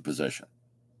squatting position.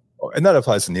 And that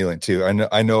applies to kneeling too.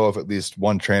 I know of at least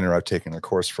one trainer I've taken a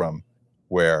course from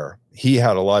where he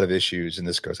had a lot of issues, and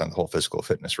this goes on the whole physical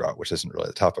fitness route, which isn't really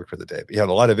the topic for the day, but he had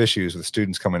a lot of issues with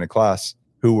students coming to class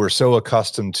who were so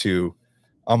accustomed to,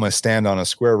 I'm going to stand on a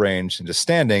square range and just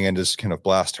standing and just kind of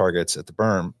blast targets at the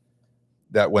berm,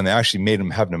 that when they actually made them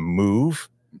having to move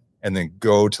and then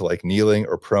go to like kneeling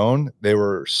or prone, they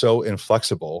were so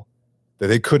inflexible that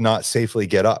they could not safely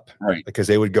get up. Right. Because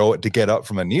they would go to get up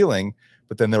from a kneeling,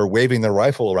 but then they were waving their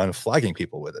rifle around and flagging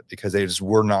people with it because they just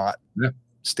were not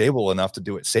stable enough to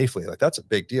do it safely. Like that's a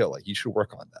big deal. Like you should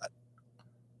work on that.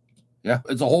 Yeah.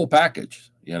 It's a whole package,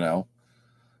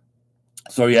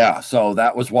 So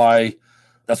that's why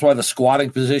the squatting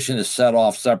position is set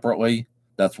off separately.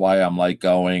 That's why I'm like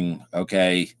going,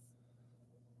 okay,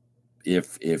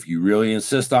 if you really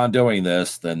insist on doing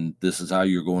this, then this is how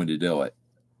you're going to do it.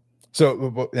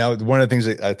 So now one of the things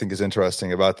that I think is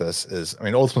interesting about this is,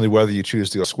 ultimately whether you choose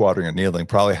to go squatting or kneeling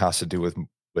probably has to do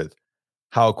with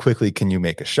how quickly can you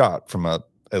make a shot from a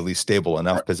at least stable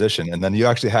enough position. And then you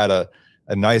actually had a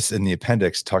nice in the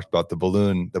appendix talked about the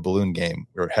balloon game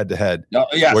or head to head,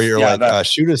 where you're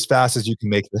shoot as fast as you can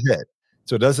make the hit.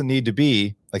 So it doesn't need to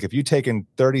be like if you taken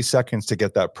 30 seconds to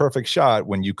get that perfect shot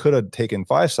when you could have taken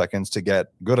 5 seconds to get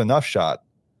good enough shot,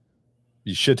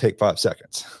 you should take 5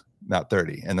 seconds, not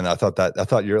 30. And then I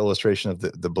thought your illustration of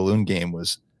the balloon game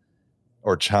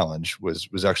or challenge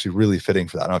was actually really fitting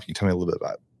for that. I don't know if you can tell me a little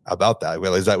bit about that.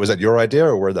 Well, was that your idea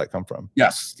or where'd that come from?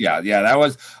 Yes. Yeah. That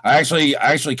was, I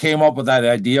actually came up with that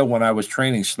idea when I was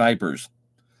training snipers.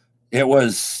 It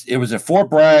was at Fort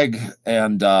Bragg,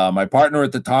 and my partner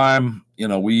at the time,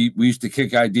 we used to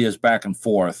kick ideas back and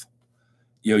forth.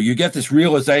 You get this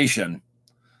realization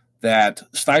that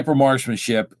sniper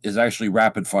marksmanship is actually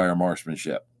rapid fire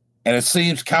marksmanship. And it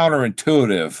seems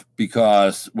counterintuitive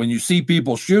because when you see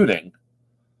people shooting,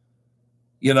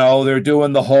 they're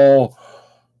doing the whole,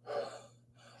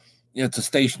 it's a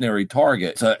stationary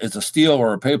target. It's a steel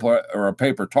or a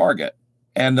paper target.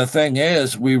 And the thing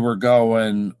is, we were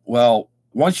going, well,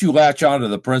 once you latch onto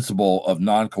the principle of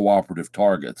non-cooperative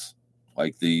targets,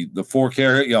 like the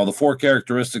four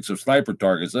characteristics of sniper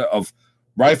targets, of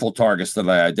rifle targets that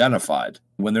I identified,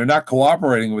 when they're not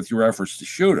cooperating with your efforts to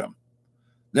shoot them,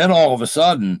 then all of a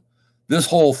sudden, this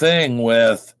whole thing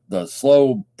with the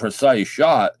slow, precise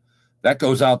shot, that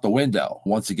goes out the window.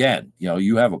 Once again,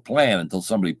 you have a plan until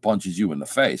somebody punches you in the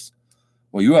face.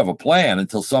 Well, you have a plan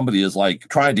until somebody is like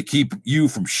trying to keep you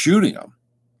from shooting them.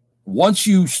 Once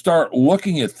you start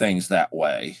looking at things that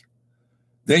way,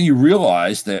 then you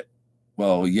realize that,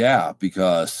 well, yeah,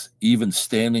 because even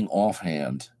standing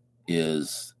offhand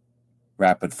is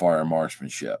rapid fire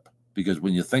marksmanship. Because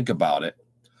when you think about it,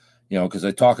 because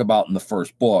I talk about in the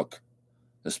first book,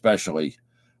 especially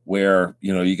where,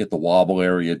 you get the wobble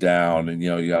area down and,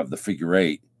 you have the figure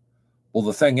eight. Well,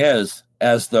 the thing is,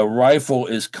 as the rifle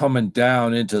is coming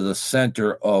down into the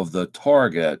center of the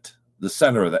target, the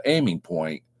center of the aiming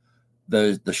point,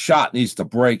 the shot needs to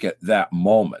break at that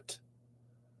moment.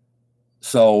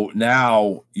 So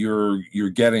now you're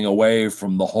getting away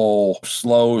from the whole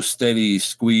slow, steady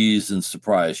squeeze and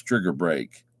surprise trigger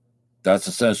break. That's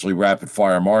essentially rapid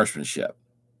fire marksmanship.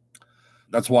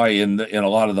 That's why in a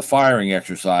lot of the firing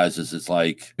exercises, it's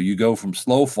like you go from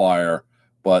slow fire,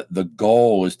 but the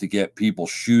goal is to get people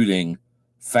shooting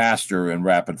faster in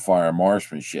rapid fire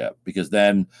marksmanship, because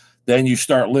then you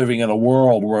start living in a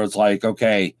world where it's like,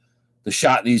 okay, the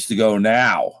shot needs to go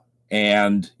now,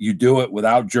 and you do it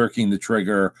without jerking the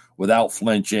trigger, without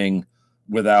flinching,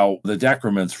 without the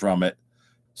decrements from it.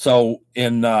 So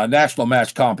in national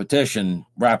match competition,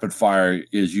 rapid fire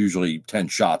is usually 10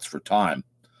 shots for time.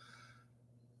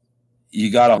 You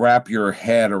got to wrap your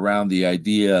head around the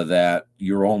idea that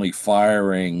you're only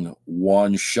firing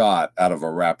one shot out of a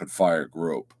rapid fire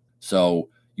group. So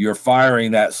you're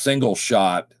firing that single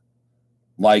shot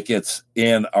like it's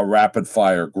in a rapid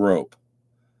fire group.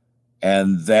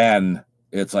 And then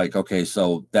it's like, okay,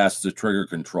 so that's the trigger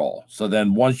control. So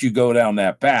then once you go down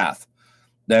that path,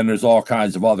 then there's all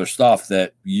kinds of other stuff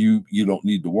that you don't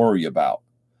need to worry about.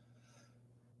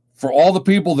 For all the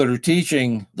people that are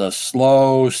teaching the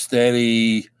slow,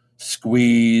 steady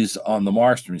squeeze on the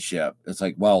marksmanship, it's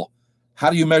like, well,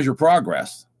 how do you measure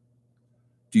progress?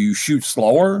 Do you shoot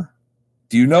slower?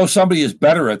 Do you know somebody is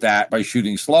better at that by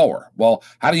shooting slower? Well,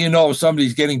 how do you know if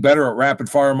somebody's getting better at rapid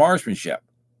fire marksmanship?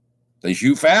 They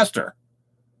shoot faster.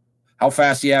 How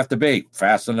fast do you have to be?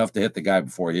 Fast enough to hit the guy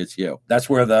before he hits you. That's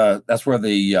where the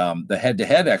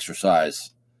head-to-head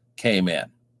exercise came in,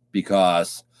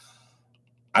 because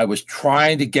I was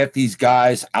trying to get these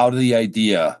guys out of the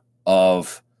idea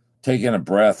of taking a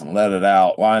breath and let it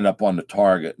out, line up on the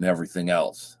target and everything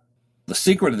else. The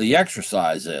secret of the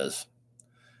exercise is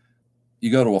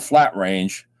you go to a flat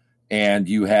range and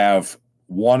you have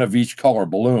one of each color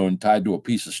balloon tied to a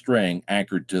piece of string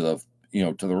anchored to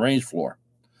the range floor.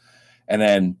 And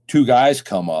then two guys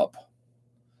come up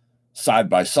side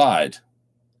by side.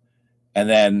 And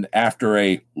then after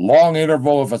a long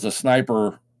interval, if it's a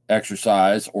sniper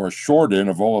exercise, or a short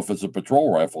interval if it's a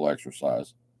patrol rifle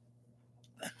exercise,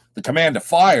 the command to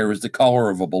fire is the color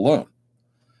of a balloon.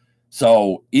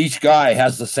 So each guy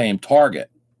has the same target,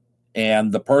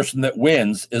 and the person that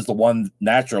wins is the one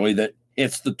naturally that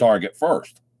hits the target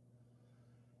first.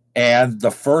 And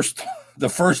the first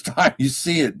time you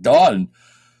see it done,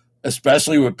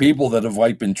 especially with people that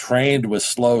have been trained with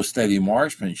slow, steady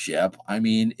marksmanship, I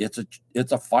mean, it's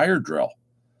a fire drill,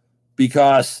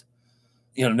 because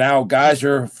now guys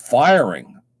are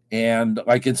firing, and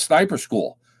like in sniper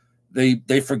school, they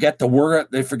forget to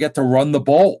run the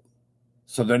bolt.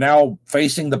 So they're now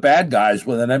facing the bad guys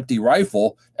with an empty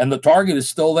rifle, and the target is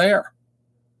still there.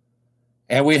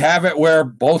 And we have it where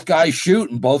both guys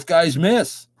shoot and both guys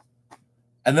miss.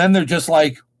 And then they're just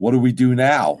like, what do we do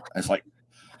now? It's like,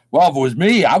 well, if it was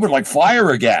me, I would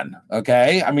fire again.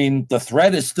 Okay. I mean, the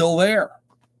threat is still there.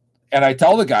 And I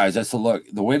tell the guys, I said, look,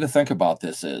 the way to think about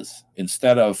this is,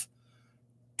 instead of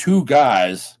two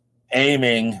guys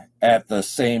aiming at the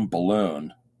same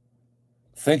balloon,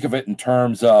 think of it in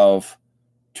terms of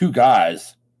two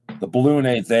guys, the balloon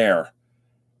ain't there,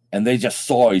 and they just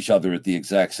saw each other at the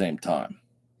exact same time.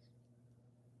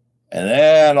 And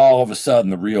then all of a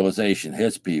sudden the realization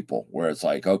hits people where it's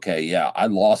like, okay, yeah, I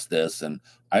lost this and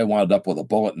I wound up with a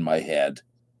bullet in my head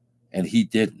and he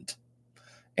didn't.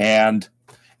 And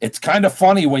it's kind of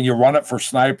funny when you run it for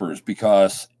snipers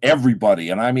because everybody,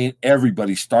 and I mean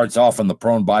everybody, starts off in the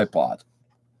prone bipod.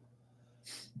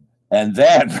 And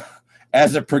then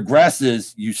as it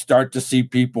progresses, you start to see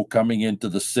people coming into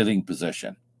the sitting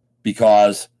position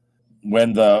because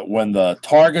when the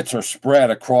targets are spread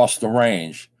across the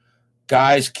range,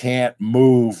 guys can't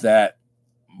move that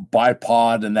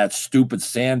bipod and that stupid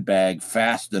sandbag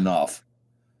fast enough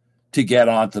to get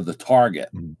onto the target.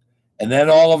 Mm-hmm. And then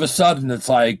all of a sudden, it's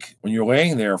like when you're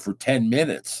laying there for 10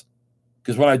 minutes,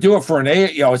 because when I do it for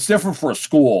it's different for a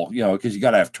school, because you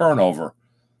got to have turnover.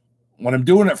 When I'm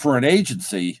doing it for an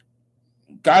agency,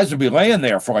 guys will be laying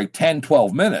there for like 10,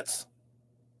 12 minutes,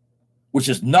 which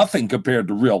is nothing compared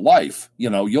to real life.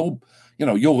 You'll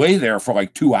lay there for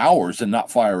like 2 hours and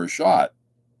not fire a shot.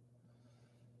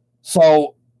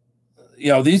 So,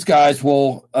 these guys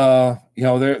will,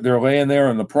 they're laying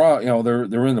there in the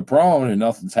they're in the prone and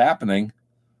nothing's happening.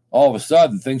 All of a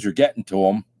sudden, things are getting to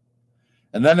them.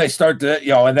 And then they start to,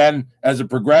 and then as it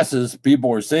progresses,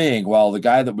 people are seeing, well, the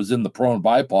guy that was in the prone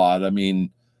bipod, I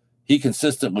mean, he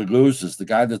consistently loses. The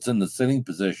guy that's in the sitting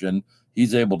position,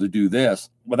 he's able to do this.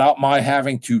 Without my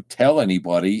having to tell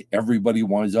anybody, everybody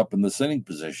winds up in the sitting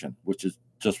position, which is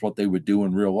just what they would do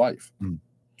in real life. Mm.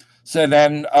 So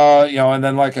then, and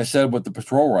then, like I said, with the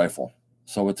patrol rifle.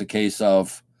 So it's a case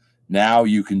of now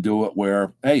you can do it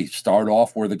where, hey, start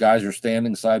off where the guys are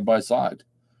standing side by side.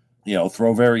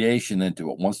 Throw variation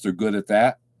into it. Once they're good at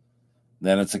that,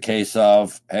 then it's a case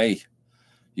of, hey,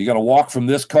 you got to walk from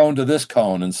this cone to this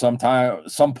cone. And some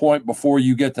point before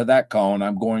you get to that cone,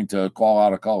 I'm going to call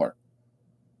out a color.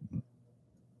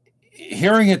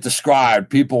 Hearing it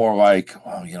described, people are like,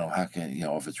 well, how can,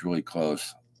 if it's really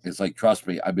close. It's like, trust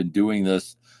me, I've been doing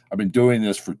this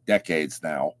for decades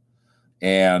now.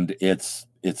 And it's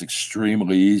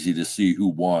extremely easy to see who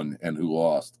won and who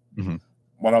lost. Mm-hmm.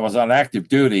 When I was on active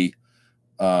duty,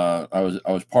 I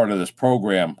was part of this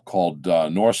program called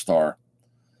North Star.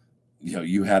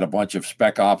 You had a bunch of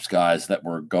spec ops guys that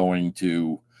were going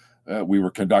to, we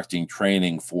were conducting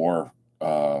training for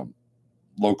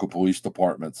local police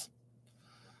departments.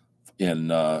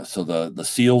 So the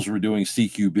SEALs were doing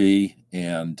CQB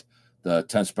and the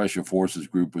 10th Special Forces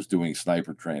group was doing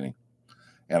sniper training.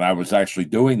 And I was actually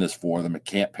doing this for them at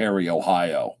Camp Perry,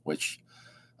 Ohio, which,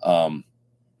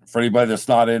 for anybody that's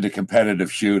not into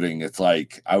competitive shooting, it's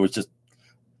like I was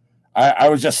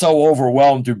just so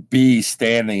overwhelmed to be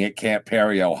standing at Camp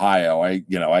Perry, Ohio.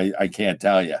 I can't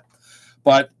tell you,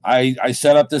 but I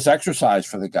set up this exercise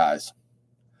for the guys,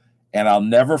 and I'll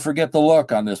never forget the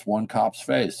look on this one cop's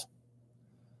face.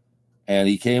 And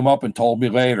he came up and told me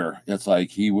later, it's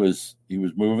like he was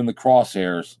moving the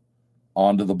crosshairs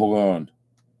onto the balloon,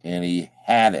 and he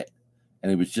had it. And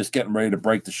he was just getting ready to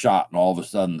break the shot, and all of a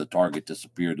sudden the target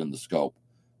disappeared in the scope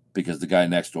because the guy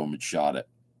next to him had shot it.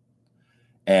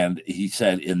 And he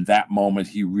said in that moment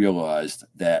he realized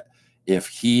that if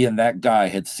he and that guy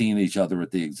had seen each other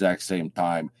at the exact same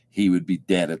time, he would be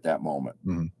dead at that moment.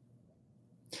 Mm-hmm.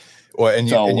 Well, and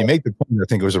you make the point, I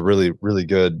think it was a really, really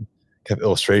good kind of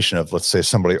illustration of, let's say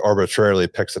somebody arbitrarily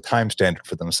picks a time standard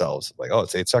for themselves. Like, oh,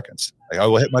 it's 8 seconds. Like, I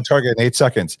will hit my target in 8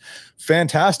 seconds.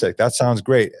 Fantastic. That sounds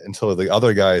great until the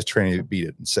other guy is training to beat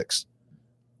it in 6.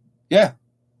 Yeah.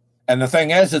 And the thing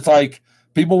is, it's like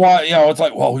people want, it's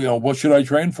like, well, what should I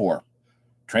train for?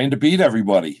 Train to beat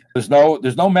everybody. There's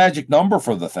no magic number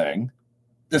for the thing.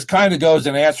 This kind of goes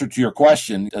in answer to your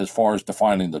question as far as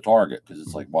defining the target. Because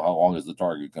it's like, well, how long is the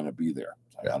target going to be there?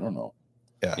 Like, I don't know.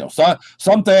 Yeah.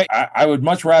 Something I would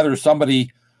much rather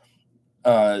somebody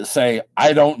say,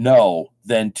 I don't know,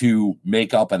 than to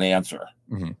make up an answer.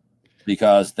 Mm-hmm.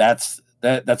 Because that's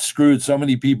screwed so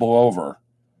many people over,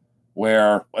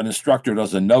 where an instructor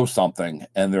doesn't know something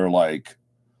and they're like,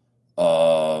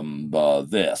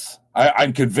 this.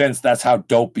 I'm convinced that's how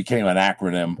DOPE became an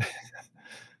acronym,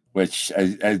 which,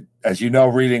 as you know,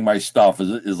 reading my stuff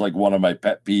is like one of my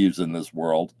pet peeves in this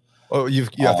world. Oh,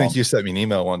 I think you sent me an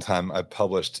email one time. I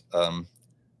published a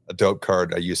DOPE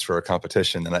card I used for a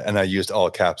competition, and I used all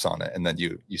caps on it. And then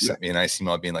you sent me a nice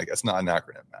email being like, "It's not an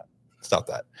acronym, Matt. Stop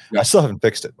that." Yeah. I still haven't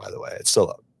fixed it, by the way. It's still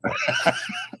up.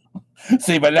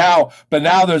 See, but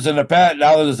now there's an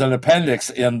appendix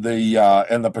in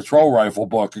the patrol rifle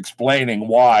book explaining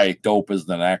why DOPE isn't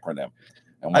an acronym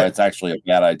and why it's actually a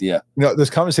bad idea.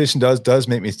 This conversation does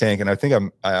make me think, and I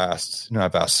think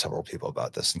I've asked several people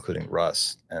about this, including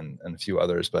Russ and a few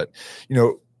others, but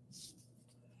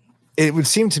it would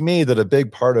seem to me that a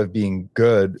big part of being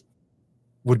good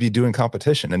would be doing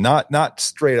competition, and not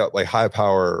straight up like high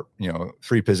power,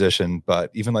 free position, but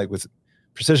even like with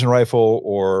precision rifle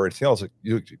or anything else, like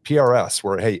PRS,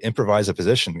 where, hey, improvise a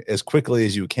position as quickly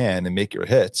as you can and make your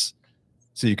hits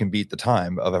so you can beat the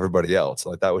time of everybody else.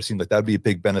 Like that would seem like that'd be a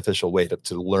big beneficial way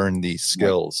to learn these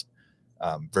skills,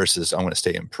 versus I'm going to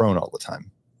stay in prone all the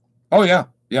time. Oh yeah.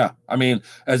 Yeah. I mean,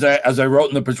 as I wrote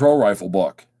in the patrol rifle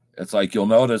book, it's like, you'll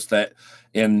notice that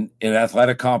in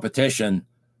athletic competition,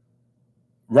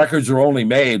 records are only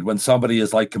made when somebody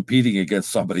is like competing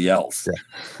against somebody else.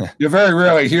 Yeah. You very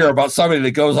rarely hear about somebody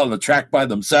that goes on the track by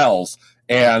themselves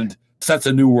and sets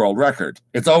a new world record.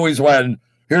 It's always when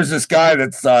here's this guy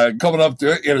that's coming up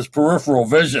to in his peripheral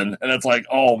vision, and it's like,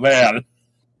 oh man.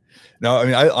 No, I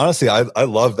mean, I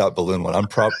love that balloon one.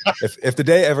 If the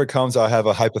day ever comes, I have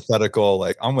a hypothetical,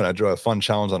 like I'm going to draw a fun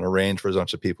challenge on a range for a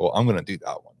bunch of people. I'm going to do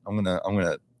that one. I'm going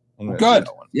to good.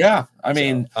 Yeah. I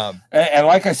mean, and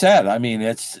like I said, I mean,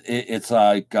 it's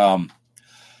like,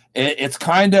 it's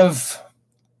kind of,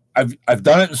 I've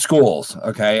done it in schools.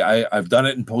 Okay. I've done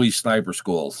it in police sniper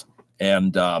schools,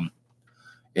 and,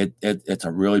 it's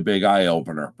a really big eye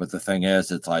opener. But the thing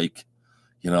is, it's like,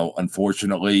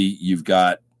 unfortunately you've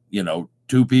got,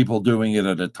 two people doing it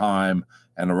at a time,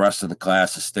 and the rest of the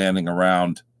class is standing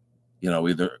around,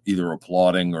 either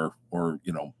applauding or,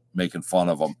 making fun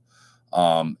of them.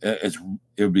 It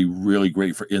would be really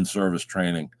great for in-service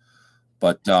training,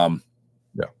 but because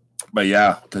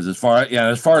as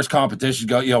far as competition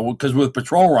go, because with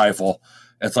patrol rifle,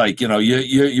 it's like, you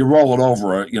roll it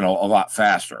over, a lot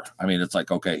faster. I mean, it's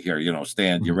like, okay, here,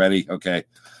 stand, you ready? Okay.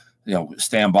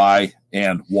 Stand by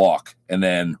and walk, and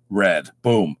then red,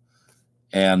 boom.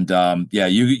 And,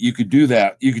 you could do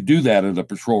that. You could do that at a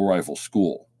patrol rifle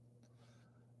school.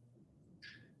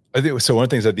 I think so. One of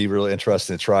the things I'd be really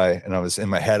interested to try, and I was in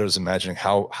my head, I was imagining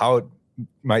how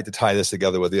might to tie this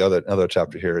together with the other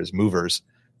chapter here is movers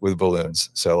with balloons.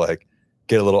 So like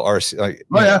get a little RC, like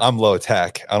I'm low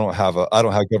tech. I don't have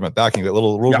government backing, but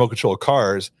little remote control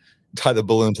cars, tie the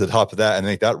balloon to the top of that and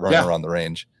make that run around the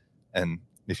range. And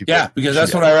if you because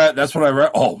that's what I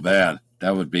read. Oh man,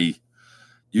 that would be,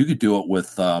 you could do it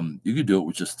with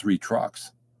just 3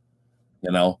 trucks,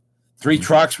 3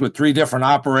 trucks with 3 different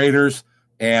operators,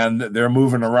 and they're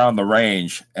moving around the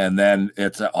range, and then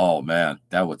it's oh man,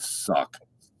 that would suck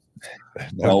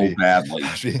badly.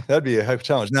 That'd be a heck of a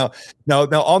challenge. Now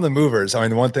on the movers, I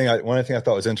mean, one thing I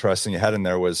thought was interesting you had in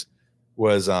there was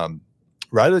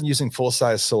rather than using full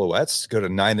size silhouettes, go to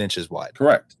 9 inches wide.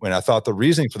 Correct. When I thought the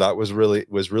reasoning for that was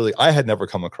really I had never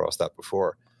come across that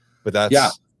before, but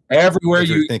that's everywhere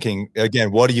you're thinking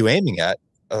again. What are you aiming at?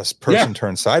 A person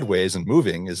turned sideways and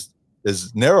moving is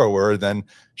narrower than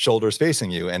shoulders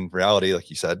facing you. And reality, like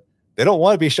you said, they don't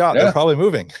want to be shot. They're probably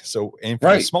moving. So aim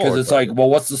for the smaller. Because it's like, well,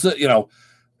 what's the,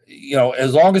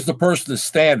 as long as the person is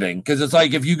standing, because it's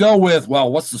like, if you go with,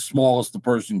 well, what's the smallest the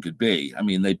person could be? I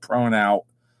mean, they prone out.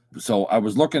 So I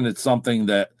was looking at something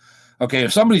that, okay,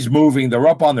 if somebody's moving, they're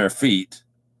up on their feet.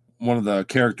 One of the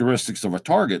characteristics of a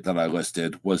target that I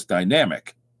listed was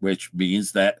dynamic, which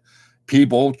means that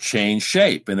people change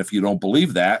shape. And if you don't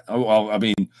believe that, well, I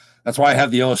mean, that's why I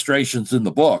have the illustrations in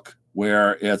the book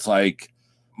where it's like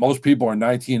most people are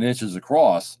 19 inches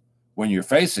across when you're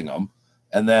facing them,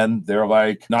 and then they're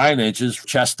like 9 inches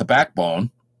chest to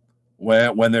backbone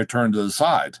when they're turned to the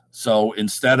side. So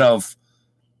instead of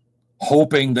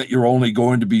hoping that you're only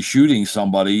going to be shooting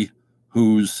somebody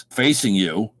who's facing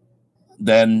you,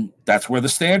 then that's where the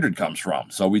standard comes from.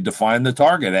 So we define the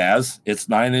target as it's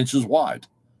 9 inches wide.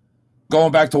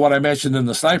 Going back to what I mentioned in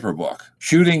the sniper book,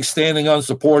 shooting standing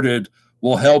unsupported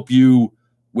will help you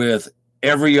with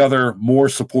every other more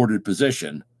supported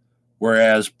position,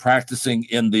 whereas practicing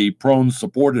in the prone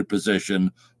supported position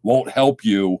won't help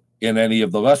you in any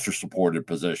of the lesser supported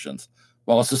positions.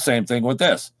 Well, it's the same thing with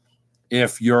this.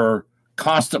 If you're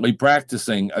constantly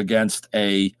practicing against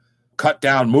a cut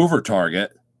down mover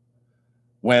target,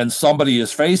 when somebody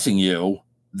is facing you,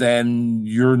 then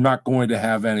you're not going to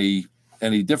have any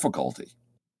difficulty.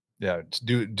 Yeah,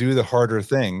 do the harder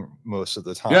thing most of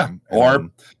the time. Yeah,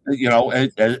 or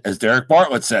as Derek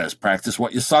Bartlett says, practice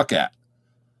what you suck at.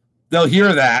 They'll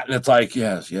hear that, and it's like,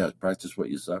 yes, practice what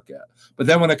you suck at. But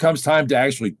then when it comes time to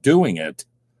actually doing it,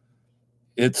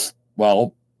 it's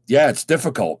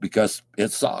difficult because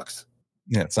it sucks.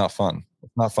 Yeah, it's not fun.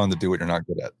 It's not fun to do what you're not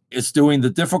good at. It's doing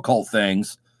the difficult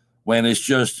things when it's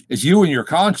you and your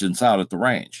conscience out at the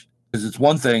range. Because it's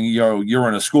one thing, you're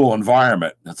in a school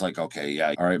environment. It's like, okay,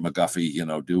 all right,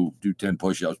 McGuffey, do 10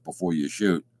 push-ups before you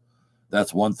shoot.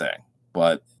 That's one thing.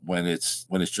 But when it's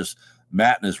just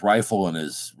Matt and his rifle and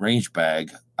his range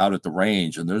bag out at the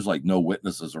range, and there's like no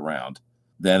witnesses around,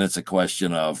 Then it's a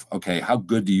question of, okay, how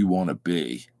good do you want to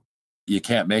be? You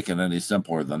can't make it any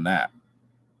simpler than that.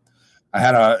 I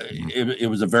had it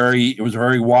was a very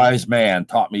wise man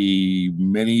taught me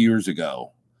many years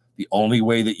ago. The only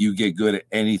way that you get good at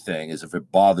anything is if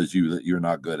it bothers you that you're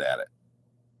not good at it.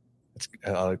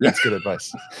 That's good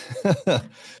advice.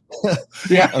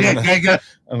 Yeah,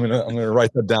 I'm gonna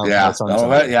write that down. Yeah,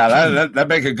 that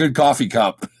make a good coffee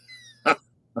cup.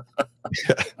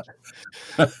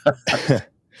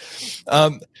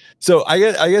 So I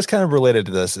guess kind of related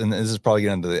to this, and this is probably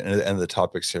getting to the end of the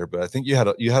topics here, but I think you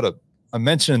had a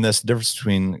mention in this, the difference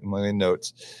between my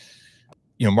notes,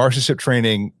 marksmanship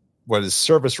training, what is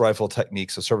service rifle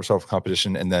techniques, so service rifle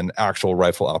competition, and then actual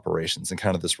rifle operations, and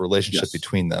kind of this relationship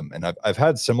between them. And I've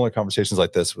had similar conversations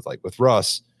like this with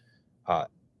Russ, and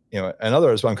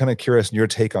others, but I'm kind of curious in your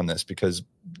take on this, because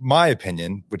my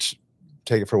opinion, which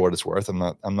take it for what it's worth, I'm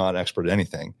not an expert at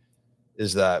anything,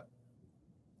 is that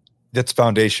that's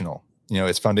foundational.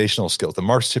 It's foundational skills. The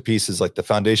marksmanship piece is like the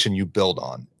foundation you build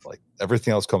on. Like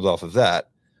everything else comes off of that.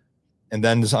 And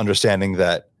then this understanding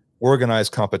that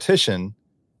organized competition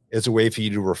is a way for you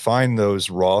to refine those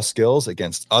raw skills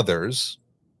against others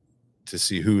to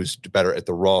see who's better at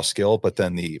the raw skill. But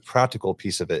then the practical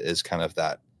piece of it is kind of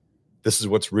that this is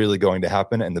what's really going to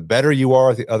happen. And the better you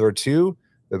are at the other two,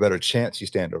 the better chance you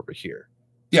stand over here.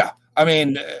 Yeah. I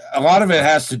mean, a lot of it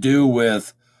has to do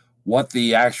with what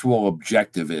the actual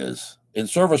objective is. In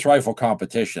service rifle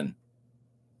competition,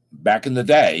 back in the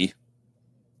day,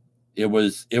 it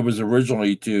was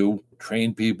originally to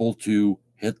train people to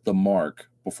hit the mark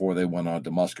before they went on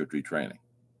to musketry training.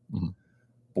 Mm-hmm.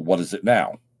 But what is it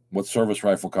now? What's service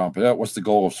rifle competition? What's the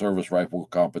goal of service rifle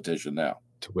competition now?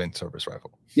 To win service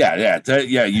rifle. Yeah.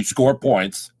 You score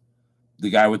points. The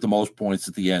guy with the most points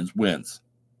at the end wins.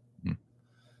 Mm-hmm.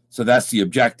 So that's the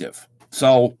objective.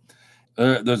 So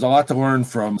there's a lot to learn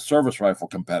from service rifle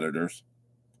competitors.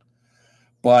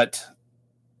 But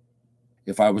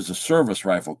if I was a service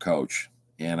rifle coach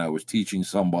and I was teaching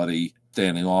somebody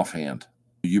standing offhand,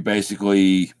 you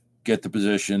basically get the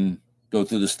position, go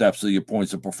through the steps of your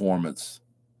points of performance,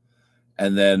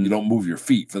 and then you don't move your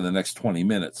feet for the next 20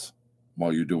 minutes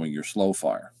while you're doing your slow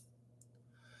fire.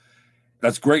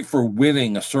 That's great for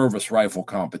winning a service rifle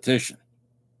competition.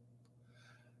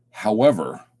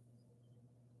 However,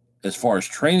 as far as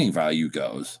training value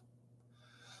goes,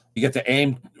 you get to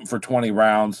aim for 20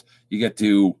 rounds. You get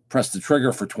to press the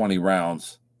trigger for 20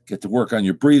 rounds. Get to work on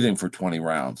your breathing for 20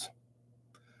 rounds.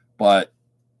 But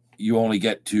you only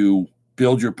get to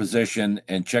build your position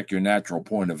and check your natural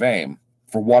point of aim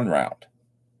for one round,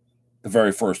 the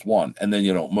very first one, and then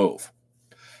you don't move.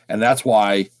 And that's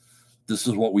why this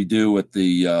is what we do at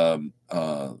the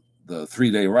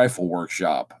 3-day rifle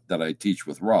workshop that I teach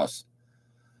with Russ,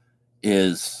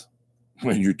 is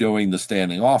when you're doing the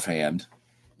standing offhand,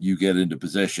 you get into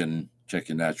position, check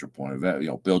your natural point of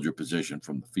view, build your position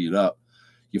from the feet up,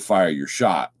 you fire your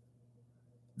shot.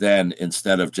 Then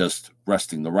instead of just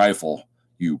resting the rifle,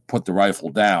 you put the rifle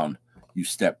down, you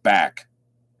step back,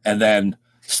 and then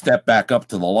step back up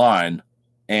to the line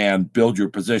and build your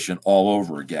position all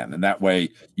over again. And that way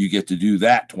you get to do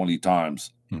that 20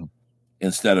 times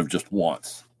instead of just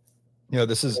once.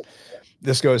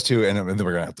 This goes to, and then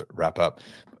we're going to have to wrap up.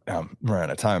 We're out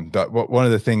of time, but one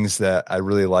of the things that I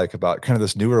really like about kind of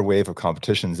this newer wave of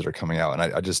competitions that are coming out, and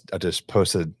I just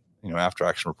posted, after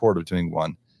action report of doing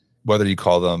one, whether you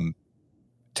call them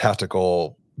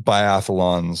tactical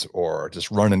biathlons or just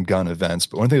run and gun events.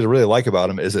 But one of the things I really like about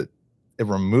them is it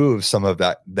removes some of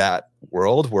that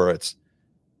world where it's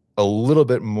a little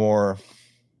bit more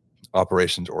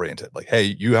operations oriented. Like, hey,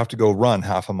 you have to go run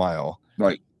half a mile.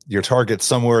 Right. Your target's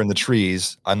somewhere in the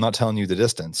trees. I'm not telling you the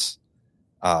distance.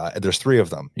 There's 3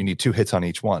 of them. You need 2 hits on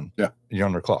each one. Yeah. You're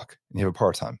on your clock and you have a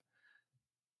power time.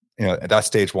 That's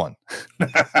stage 1.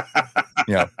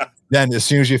 Then as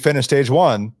soon as you finish stage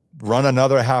 1, run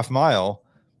another half mile.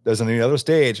 There's another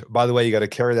stage. By the way, you got to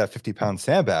carry that 50-pound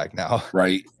sandbag now.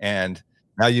 Right. And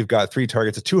now you've got 3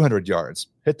 targets at 200 yards.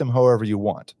 Hit them however you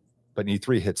want, but you need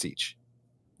 3 hits each.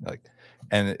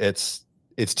 And it's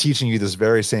teaching you this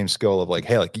very same skill of like,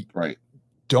 hey, right.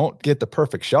 Don't get the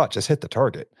perfect shot. Just hit the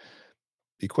target.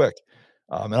 Be quick.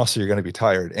 And also you're going to be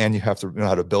tired, and you have to know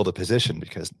how to build a position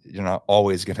because you're not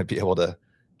always going to be able to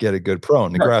get a good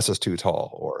prone. The grass is too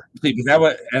tall, or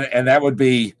that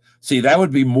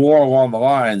would be more along the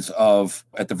lines of,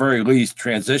 at the very least,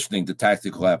 transitioning to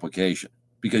tactical application,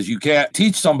 because you can't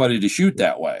teach somebody to shoot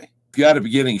that way. If you had a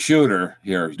beginning shooter,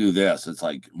 here, do this. It's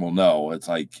like, well, no, it's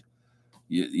like,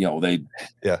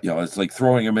 Yeah. It's like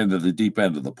throwing him into the deep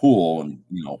end of the pool, and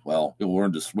well, he'll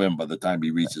learn to swim by the time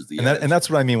he reaches the edge. And that's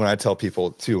what I mean when I tell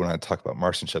people too, when I talk about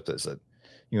marksmanship, is that,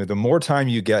 the more time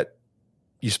you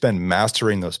spend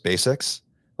mastering those basics,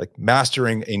 like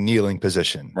mastering a kneeling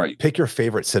position, right? Pick your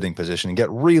favorite sitting position and get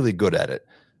really good at it,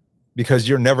 because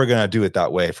you're never going to do it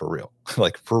that way for real.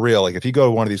 Like if you go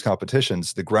to one of these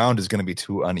competitions, the ground is going to be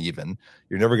too uneven.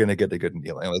 You're never going to get a good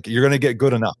kneeling. Like you're going to get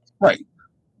good enough. Right.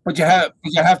 But you have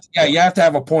to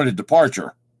have a point of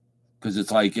departure, because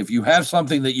it's like if you have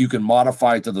something that you can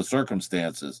modify to the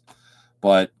circumstances,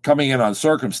 but coming in on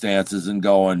circumstances and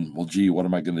going, well, gee, what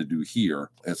am I going to do here?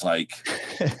 It's like,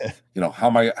 how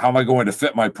am I going to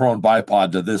fit my prone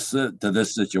bipod to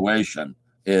this situation?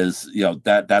 Is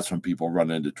that's when people run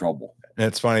into trouble. And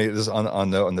it's funny, this on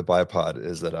the bipod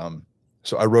is that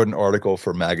so I wrote an article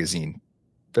for a magazine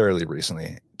fairly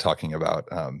recently talking about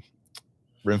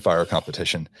rimfire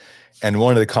competition, and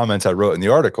one of the comments I wrote in the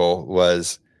article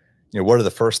was, what are the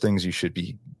first things you should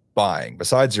be buying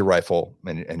besides your rifle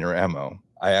and your ammo?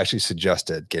 I actually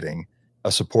suggested getting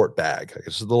a support bag.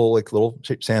 It's a little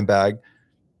shaped sandbag.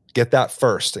 Get that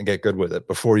first and get good with it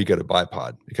before you get a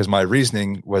bipod, because my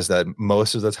reasoning was that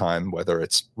most of the time, whether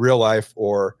it's real life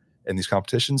or in these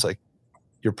competitions, like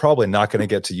you're probably not going to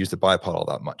get to use the bipod all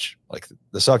that much. Like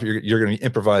the stuff you're going to be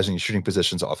improvising, shooting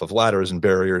positions off of ladders and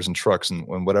barriers and trucks and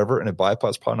whatever, and a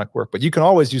bipod's probably not work. But you can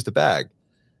always use the bag,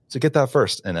 so get that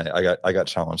first. And I got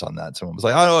challenged on that. Someone was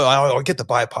like, I'll get the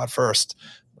bipod first.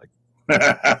 Like,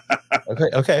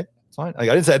 okay. Fine. Like,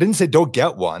 I didn't say don't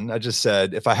get one. I just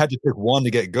said if I had to pick one to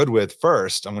get good with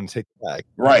first, I'm going to take the bag.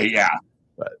 Right. Yeah.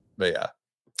 But yeah.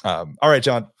 All right,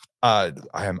 John. I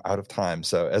am out of time.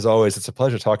 So as always, it's a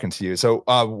pleasure talking to you. So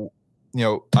I will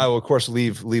of course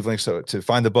leave links to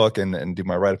find the book and do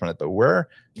my write up on it. But where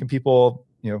can people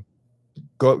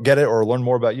go get it or learn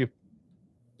more about you?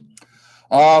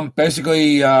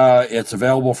 Basically, it's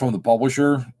available from the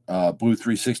publisher, Blue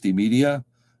 360 Media,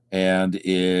 and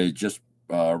it just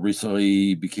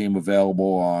recently became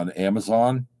available on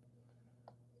Amazon,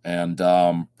 and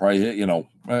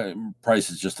price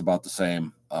is just about the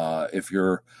same. If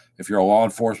you're a law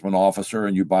enforcement officer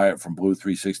and you buy it from Blue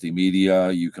 360 Media,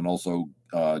 you can also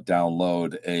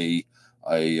download a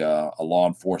law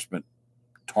enforcement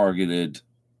targeted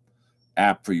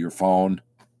app for your phone,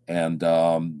 and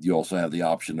you also have the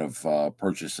option of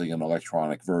purchasing an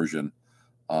electronic version.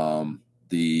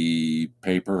 The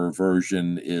paper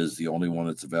version is the only one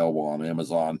that's available on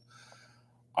Amazon.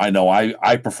 I know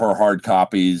I prefer hard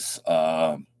copies.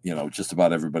 Just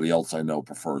about everybody else I know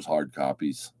prefers hard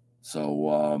copies.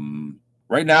 So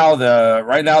right now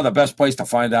the best place to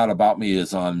find out about me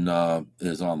is on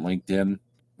LinkedIn.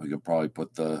 We could probably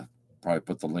put the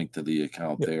link to the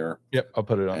account there. Yep, I'll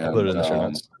put it on. I'll put it in the show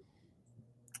notes.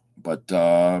 But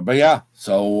yeah.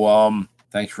 So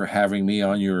thanks for having me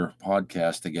on your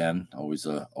podcast again. Always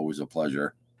a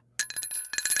pleasure.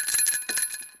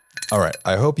 All right.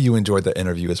 I hope you enjoyed that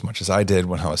interview as much as I did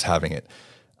when I was having it.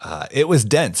 It was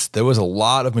dense. There was a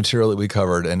lot of material that we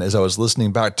covered. And as I was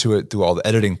listening back to it through all the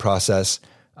editing process,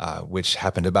 which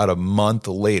happened about a month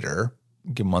later,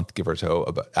 give or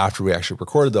so, after we actually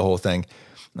recorded the whole thing,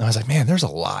 and I was like, man, there's a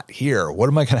lot here. What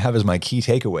am I going to have as my key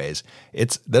takeaways?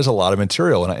 There's a lot of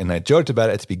material. And I joked about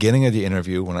it at the beginning of the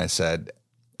interview when I said,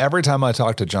 every time I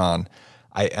talk to John,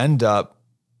 I end up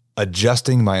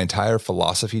adjusting my entire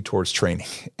philosophy towards training.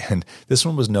 And this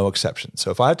one was no exception.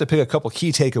 So if I have to pick a couple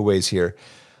key takeaways here,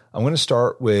 I'm going to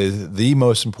start with the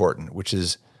most important, which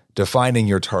is defining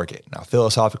your target. Now,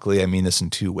 philosophically, I mean this in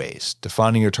two ways.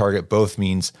 Defining your target both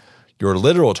means your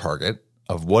literal target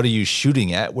of what are you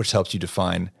shooting at, which helps you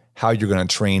define how you're going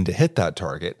to train to hit that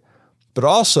target, but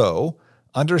also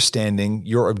understanding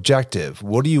your objective.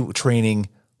 What are you training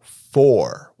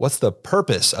for? What's the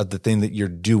purpose of the thing that you're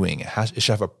doing? It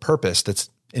should have a purpose that's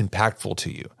impactful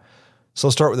to you. So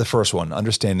let's start with the first one,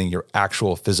 understanding your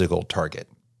actual physical target.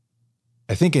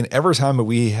 I think in every time that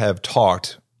we have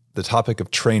talked, the topic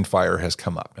of trained fire has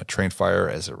come up. Now, trained fire,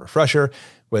 as a refresher,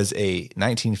 was a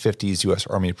 1950s U.S.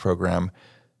 Army program.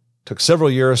 Took several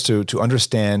years to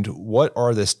understand what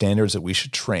are the standards that we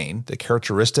should train, the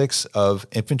characteristics of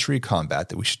infantry combat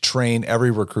that we should train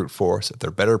every recruit for so that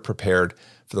they're better prepared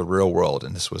for the real world.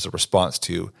 And this was a response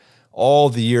to all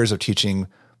the years of teaching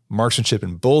marksmanship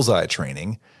and bullseye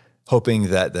training, hoping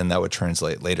that then that would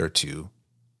translate later to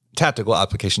tactical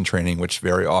application training, which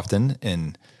very often,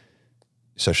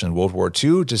 especially in World War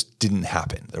II, just didn't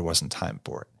happen. There wasn't time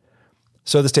for it.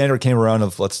 So the standard came around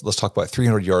of let's talk about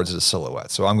 300 yards as a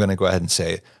silhouette. So I'm going to go ahead and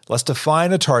say, let's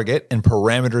define a target and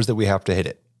parameters that we have to hit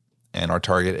it. And our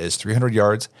target is 300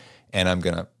 yards. And I'm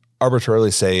going to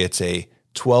arbitrarily say it's a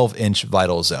 12-inch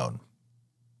vital zone.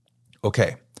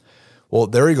 Okay, well,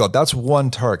 there you go. That's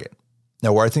one target.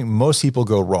 Now, where I think most people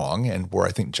go wrong, and where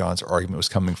I think John's argument was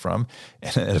coming from,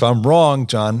 and if I'm wrong,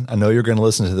 John, I know you're going to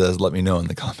listen to this, let me know in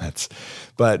the comments,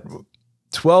 but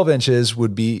 12 inches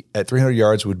would be, at 300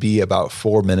 yards, would be about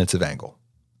 4 minutes of angle.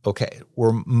 Okay,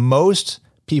 where most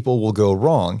people will go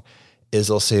wrong is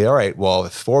they'll say, all right, well,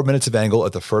 if 4 minutes of angle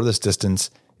at the furthest distance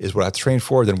is what I have to train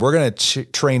for, then we're going to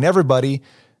train everybody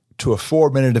to a 4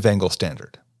 minute of angle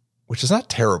standard, which is not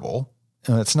terrible.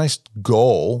 It's a nice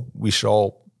goal. We should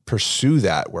all pursue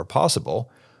that where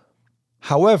possible.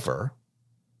 However,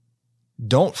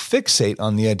 don't fixate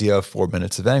on the idea of 4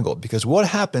 minutes of angle, because what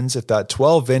happens if that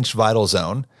 12-inch vital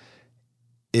zone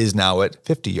is now at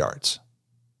 50 yards?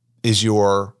 Is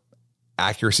your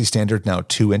accuracy standard now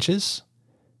 2 inches?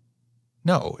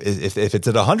 No. If it's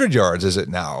at 100 yards, is it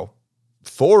now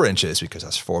 4 inches because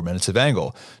that's 4 minutes of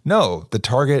angle? No, the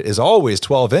target is always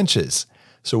 12 inches.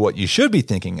 So what you should be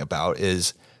thinking about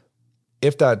is,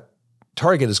 if that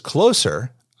target is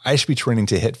closer, I should be training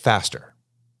to hit faster.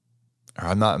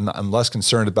 I'm less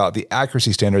concerned about the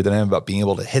accuracy standard than I am about being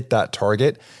able to hit that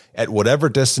target at whatever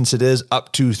distance it is,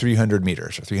 up to 300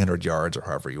 meters or 300 yards, or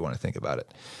however you want to think about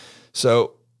it.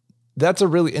 So that's a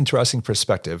really interesting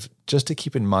perspective just to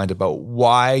keep in mind about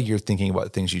why you're thinking about the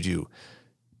things you do.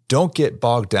 Don't get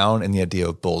bogged down in the idea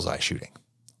of bullseye shooting.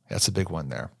 That's a big one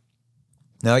there.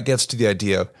 Now it gets to the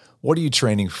idea of, what are you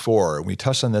training for? We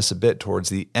touched on this a bit towards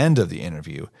the end of the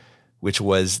interview, which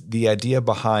was the idea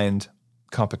behind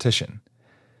competition.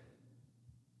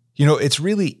 You know, it's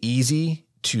really easy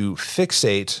to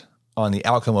fixate on the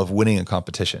outcome of winning a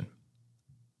competition.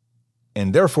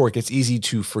 And therefore, it gets easy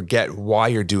to forget why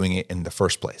you're doing it in the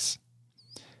first place.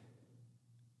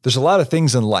 There's a lot of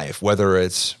things in life, whether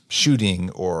it's shooting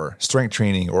or strength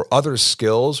training or other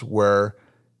skills, where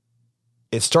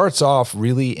it starts off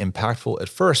really impactful at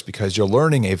first because you're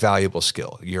learning a valuable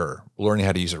skill. You're learning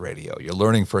how to use a radio. You're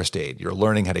learning first aid. You're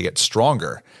learning how to get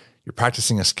stronger. You're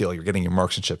practicing a skill. You're getting your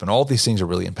marksmanship. And all these things are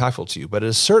really impactful to you. But at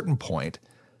a certain point,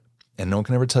 and no one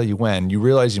can ever tell you when, you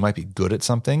realize you might be good at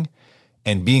something.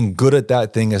 And being good at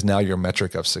that thing is now your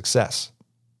metric of success.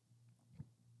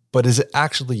 But is it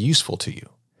actually useful to you?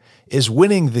 Is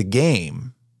winning the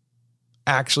game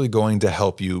actually going to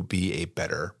help you be a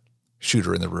better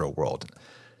shooter in the real world?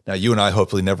 Now, you and I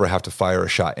hopefully never have to fire a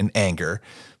shot in anger,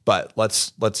 but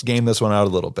let's game this one out a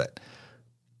little bit.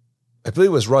 I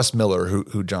believe it was Russ Miller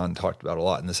who John talked about a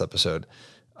lot in this episode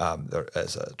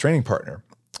as a training partner.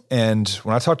 And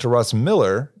when I talked to Russ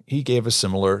Miller, he gave a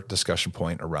similar discussion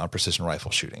point around precision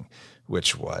rifle shooting,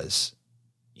 which was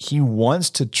he wants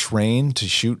to train to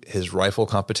shoot his rifle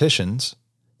competitions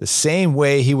the same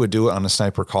way he would do it on a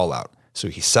sniper call out. So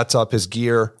he sets up his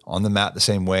gear on the mat the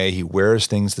same way. He wears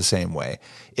things the same way.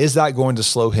 Is that going to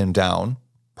slow him down?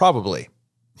 Probably.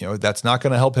 You know, that's not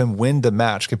going to help him win the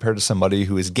match compared to somebody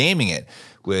who is gaming it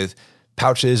with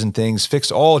pouches and things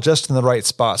fixed all just in the right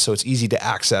spot so it's easy to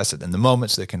access it in the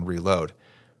moment so they can reload.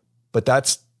 But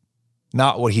that's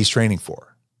not what he's training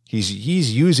for. He's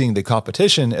using the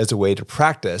competition as a way to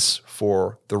practice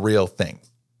for the real thing.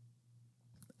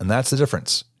 And that's the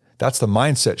difference. That's the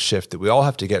mindset shift that we all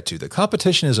have to get to. The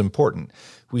competition is important.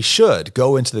 We should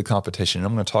go into the competition.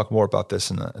 I'm going to talk more about this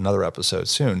in another episode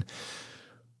soon.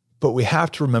 But we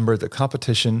have to remember that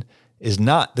competition is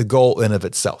not the goal in of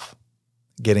itself.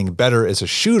 Getting better as a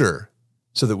shooter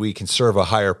so that we can serve a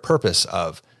higher purpose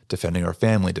of defending our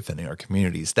family, defending our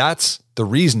communities. That's the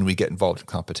reason we get involved in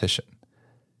competition.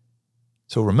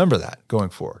 So remember that going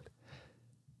forward.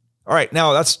 All right,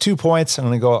 now that's 2 points. I'm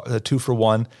going to go 2 for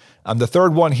 1. The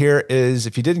third one here is,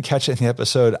 if you didn't catch it in the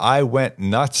episode, I went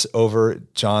nuts over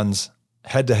John's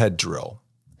head-to-head drill,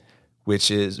 which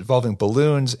is involving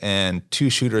balloons and 2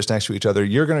 shooters next to each other.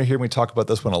 You're going to hear me talk about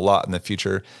this one a lot in the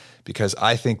future because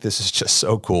I think this is just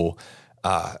so cool.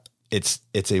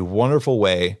 It's a wonderful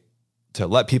way to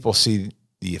let people see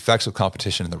the effects of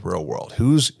competition in the real world.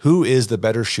 Who is the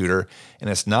better shooter? And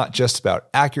it's not just about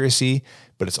accuracy,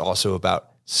 but it's also about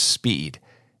speed.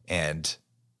 And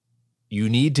you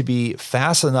need to be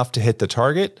fast enough to hit the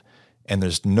target, and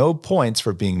there's no points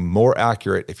for being more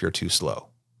accurate if you're too slow.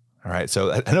 All right.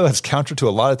 So I know that's counter to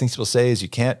a lot of things people say is you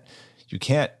can't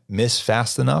miss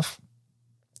fast enough,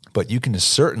 but you can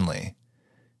certainly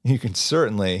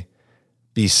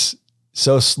be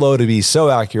so slow to be so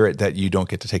accurate that you don't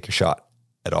get to take your shot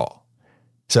at all.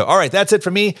 So, all right, that's it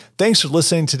for me. Thanks for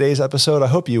listening to today's episode. I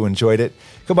hope you enjoyed it.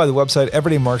 Go by the website,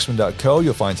 everydaymarksman.co.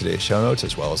 You'll find today's show notes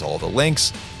as well as all the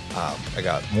links. I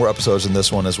got more episodes in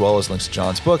this one as well as links to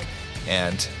John's book.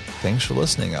 And thanks for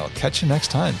listening. I'll catch you next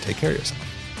time. Take care of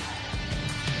yourself.